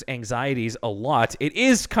Arthur's anxieties a lot, it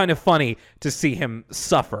is kind of funny to see him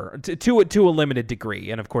suffer to a limited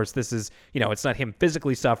degree. And of course, this is, it's not him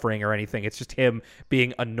physically suffering or anything. It's just him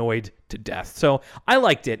being annoyed to death. So I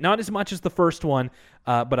liked it, not as much as the first one,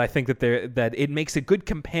 but I think that it makes a good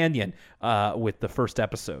companion with the first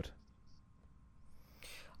episode.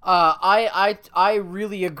 I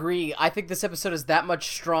really agree. I think this episode is that much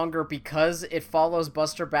stronger because it follows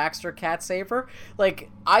Buster Baxter Cat Saver. Like,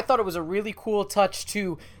 I thought it was a really cool touch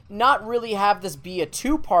to not really have this be a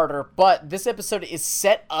two-parter, but this episode is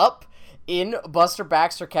set up in Buster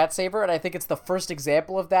Baxter Cat Saver, and I think it's the first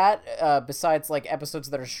example of that, besides like episodes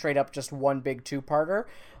that are straight up just one big two-parter.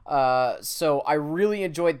 So I really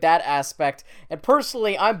enjoyed that aspect, and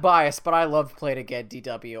personally, I'm biased, but I loved Play It Again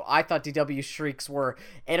DW. I thought DW's shrieks were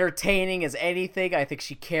entertaining as anything. I think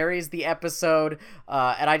she carries the episode,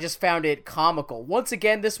 and I just found it comical. Once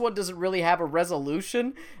again, this one doesn't really have a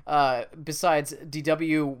resolution, besides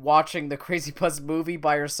DW watching the Crazy Bus movie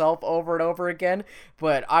by herself over and over again,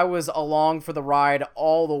 but I was along for the ride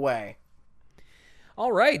all the way.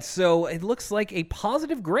 All right, so it looks like a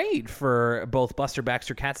positive grade for both Buster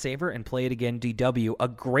Baxter Cat Saver and Play It Again DW. A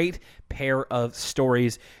great pair of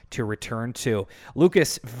stories to return to.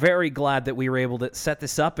 Lucas, very glad that we were able to set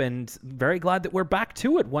this up and very glad that we're back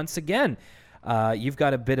to it once again. You've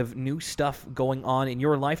got a bit of new stuff going on in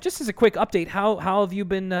your life. Just as a quick update, how have you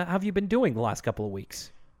been doing the last couple of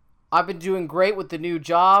weeks? I've been doing great with the new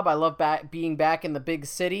job. I love being back in the big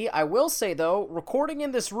city. I will say, though, recording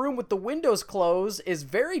in this room with the windows closed is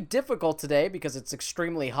very difficult today because it's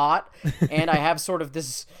extremely hot, and I have sort of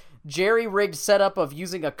this jerry-rigged setup of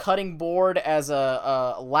using a cutting board as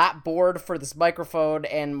a lap board for this microphone,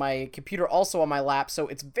 and my computer also on my lap, so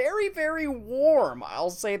it's very, very warm. I'll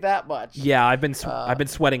say that much. Yeah, I've been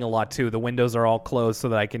sweating a lot too. The windows are all closed so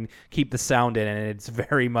that I can keep the sound in, and it's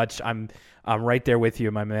very much I'm right there with you,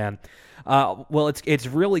 my man. Well, it's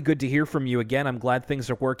really good to hear from you again. I'm glad things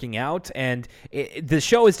are working out, and the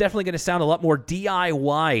show is definitely going to sound a lot more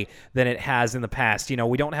DIY than it has in the past. You know,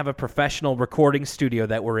 we don't have a professional recording studio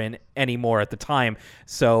that we're in anymore at the time,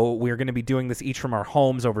 so we're going to be doing this each from our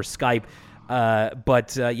homes over Skype.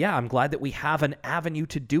 But I'm glad that we have an avenue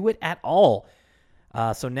to do it at all.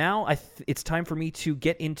 So now it's time for me to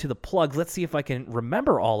get into the plugs. Let's see if I can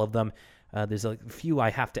remember all of them. There's a few I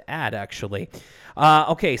have to add, actually.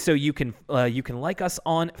 Okay, so you can like us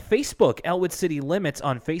on Facebook, Elwood City Limits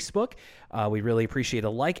on Facebook. We really appreciate a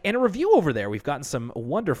like and a review over there. We've gotten some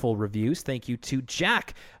wonderful reviews. Thank you to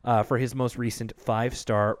Jack for his most recent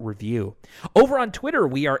 5-star review. Over on Twitter,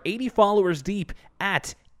 we are 80 followers deep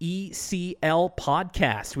at ECL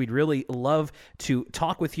Podcast. We'd really love to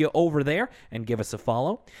talk with you over there and give us a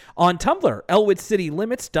follow. On Tumblr,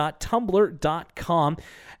 elwoodcitylimits.tumblr.com.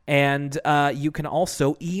 And you can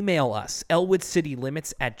also email us,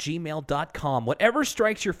 elwoodcitylimits@gmail.com. Whatever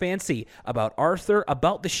strikes your fancy about Arthur,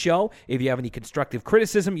 about the show. If you have any constructive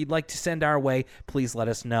criticism you'd like to send our way, please let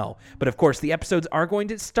us know. But of course, the episodes are going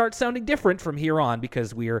to start sounding different from here on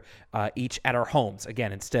because we are each at our homes,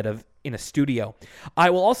 again, instead of in a studio. I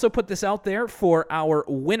will also put this out there for our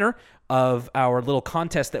winner of our little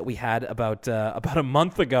contest that we had about a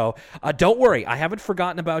month ago. Don't worry, I haven't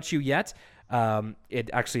forgotten about you yet. It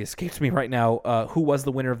actually escapes me right now who was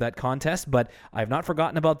the winner of that contest, but I have not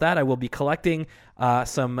forgotten about that. I will be collecting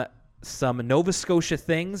some Nova Scotia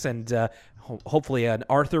things and hopefully an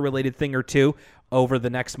Arthur-related thing or two over the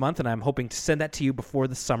next month, and I'm hoping to send that to you before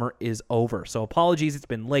the summer is over. So apologies, it's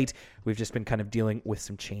been late. We've just been kind of dealing with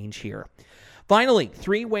some change here. Finally,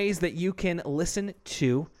 3 ways that you can listen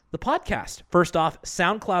to the podcast. First off,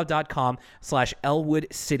 soundcloud.com/Elwood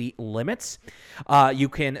City Limits. You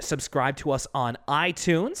can subscribe to us on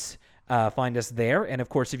iTunes. Find us there. And of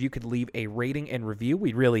course, if you could leave a rating and review,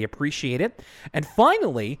 we'd really appreciate it. And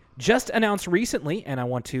finally, just announced recently, and I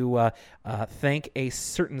want to thank a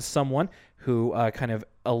certain someone who kind of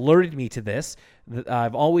alerted me to this. I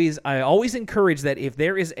always encourage that if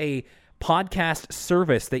there is a podcast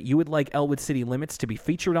service that you would like Elwood City Limits to be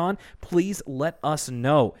featured on, please let us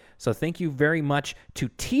know. So thank you very much to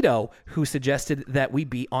Tito, who suggested that we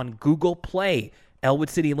be on Google Play.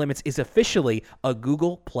 Elwood City Limits is officially a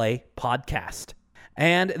Google Play podcast.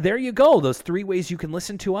 And there you go. Those 3 ways you can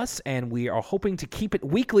listen to us, and we are hoping to keep it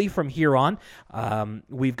weekly from here on.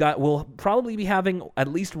 We'll probably be having at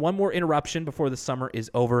least one more interruption before the summer is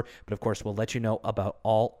over, but of course we'll let you know about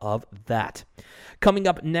all of that. Coming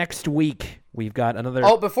up next week, we've got another...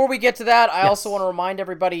 Oh, before we get to that, I also want to remind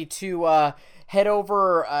everybody to head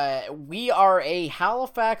over. We are a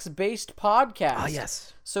Halifax-based podcast. Ah,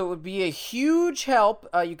 yes. So it would be a huge help.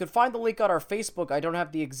 You can find the link on our Facebook. I don't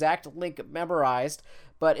have the exact link memorized,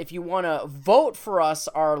 but if you want to vote for us,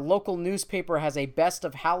 our local newspaper has a Best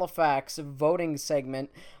of Halifax voting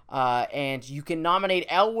segment, and you can nominate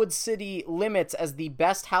Elwood City Limits as the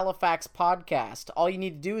best Halifax podcast. All you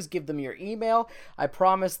need to do is give them your email. I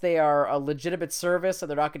promise they are a legitimate service, and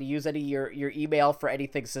they're not going to use any your email for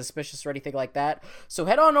anything suspicious or anything like that. So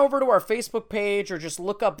head on over to our Facebook page, or just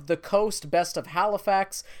look up The Coast Best of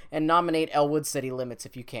Halifax and nominate Elwood City Limits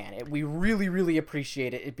if you can. We really, really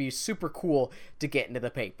appreciate it. It'd be super cool to get into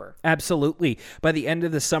the paper. Absolutely. By the end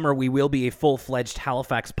of the summer, we will be a full-fledged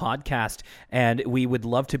Halifax podcast, and we would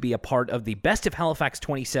love to be a part of the Best of Halifax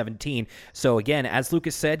 2017. So again, as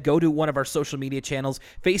Lucas said, go to one of our social media channels,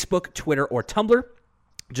 Facebook, Twitter, or Tumblr.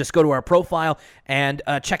 Just go to our profile and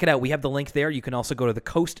check it out. We have the link there. You can also go to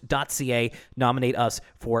thecoast.ca, nominate us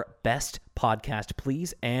for Best Podcast,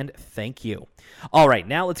 please, and thank you. All right,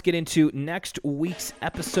 now let's get into next week's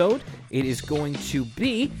episode. It is going to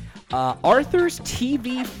be Arthur's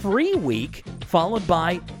TV Free Week, followed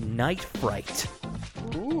by Night Fright.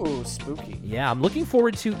 Ooh, spooky. Yeah, I'm looking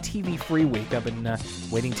forward to TV Free Week. I've been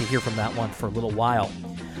waiting to hear from that one for a little while.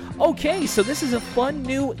 Okay, so this is a fun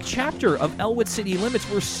new chapter of Elwood City Limits.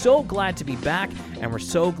 We're so glad to be back, and we're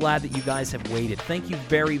so glad that you guys have waited. Thank you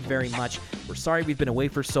very, very much. We're sorry we've been away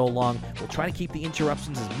for so long. We'll try to keep the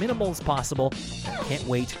interruptions as minimal as possible. I can't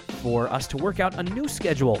wait for us to work out a new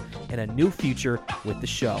schedule and a new future with the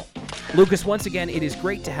show. Lucas, once again, it is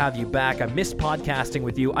great to have you back. I miss podcasting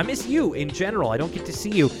with you. I miss you in general. I don't get to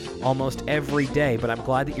see you almost every day, but I'm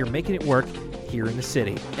glad that you're making it work here in the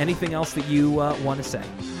city. Anything else that you want to say?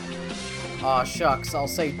 Aw, shucks. I'll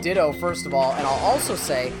say ditto, first of all, and I'll also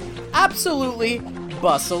say absolutely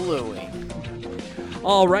Bussalooey.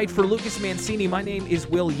 All right, for Lucas Mancini, my name is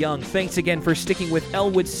Will Young. Thanks again for sticking with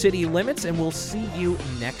Elwood City Limits, and we'll see you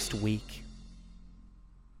next week.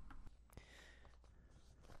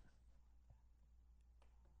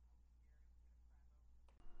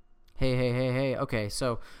 Hey. Okay,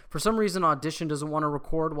 so for some reason Audition doesn't want to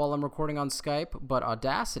record while I'm recording on Skype, but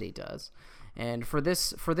Audacity does. And for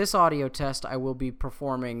this audio test, I will be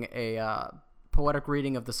performing a poetic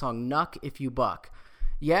reading of the song Nuck If You Buck.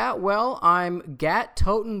 Yeah, well, I'm Gat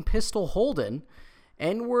Totin' Pistol Holdin',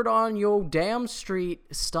 N-word on yo damn street,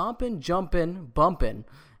 stompin', jumpin', bumpin',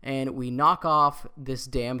 and we knock off this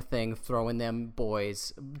damn thing, throwing them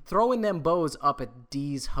bows up at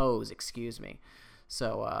D's hose, excuse me.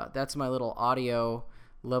 So that's my little audio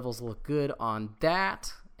levels look good on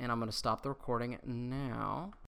that, and I'm going to stop the recording now.